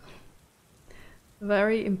reasons.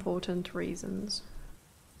 Very important reasons.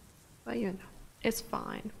 But you know, it's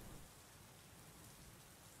fine.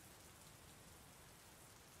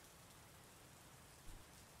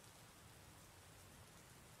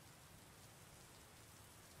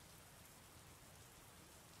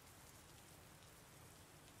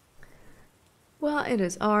 Well, it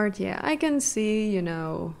is art, yeah. I can see, you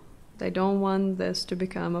know, they don't want this to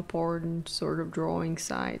become a porn sort of drawing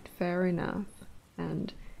site. Fair enough.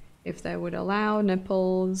 And if they would allow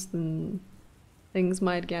nipples, then things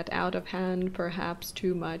might get out of hand, perhaps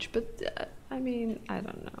too much. But, I mean, I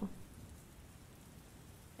don't know.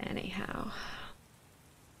 Anyhow.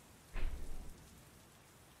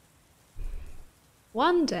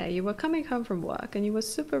 One day you were coming home from work and it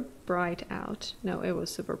was super bright out. No, it was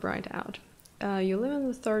super bright out. You live on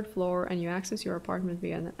the third floor and you access your apartment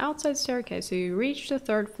via an outside staircase. So you reach the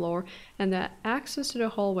third floor and the access to the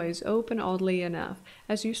hallway is open oddly enough.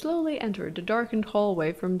 As you slowly enter the darkened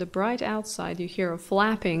hallway from the bright outside, you hear a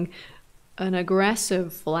flapping, an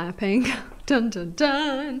aggressive flapping. Dun dun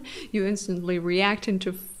dun! You instantly react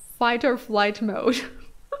into fight or flight mode.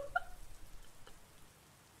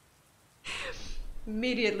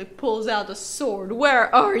 Immediately pulls out a sword.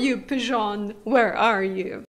 Where are you, pigeon? Where are you?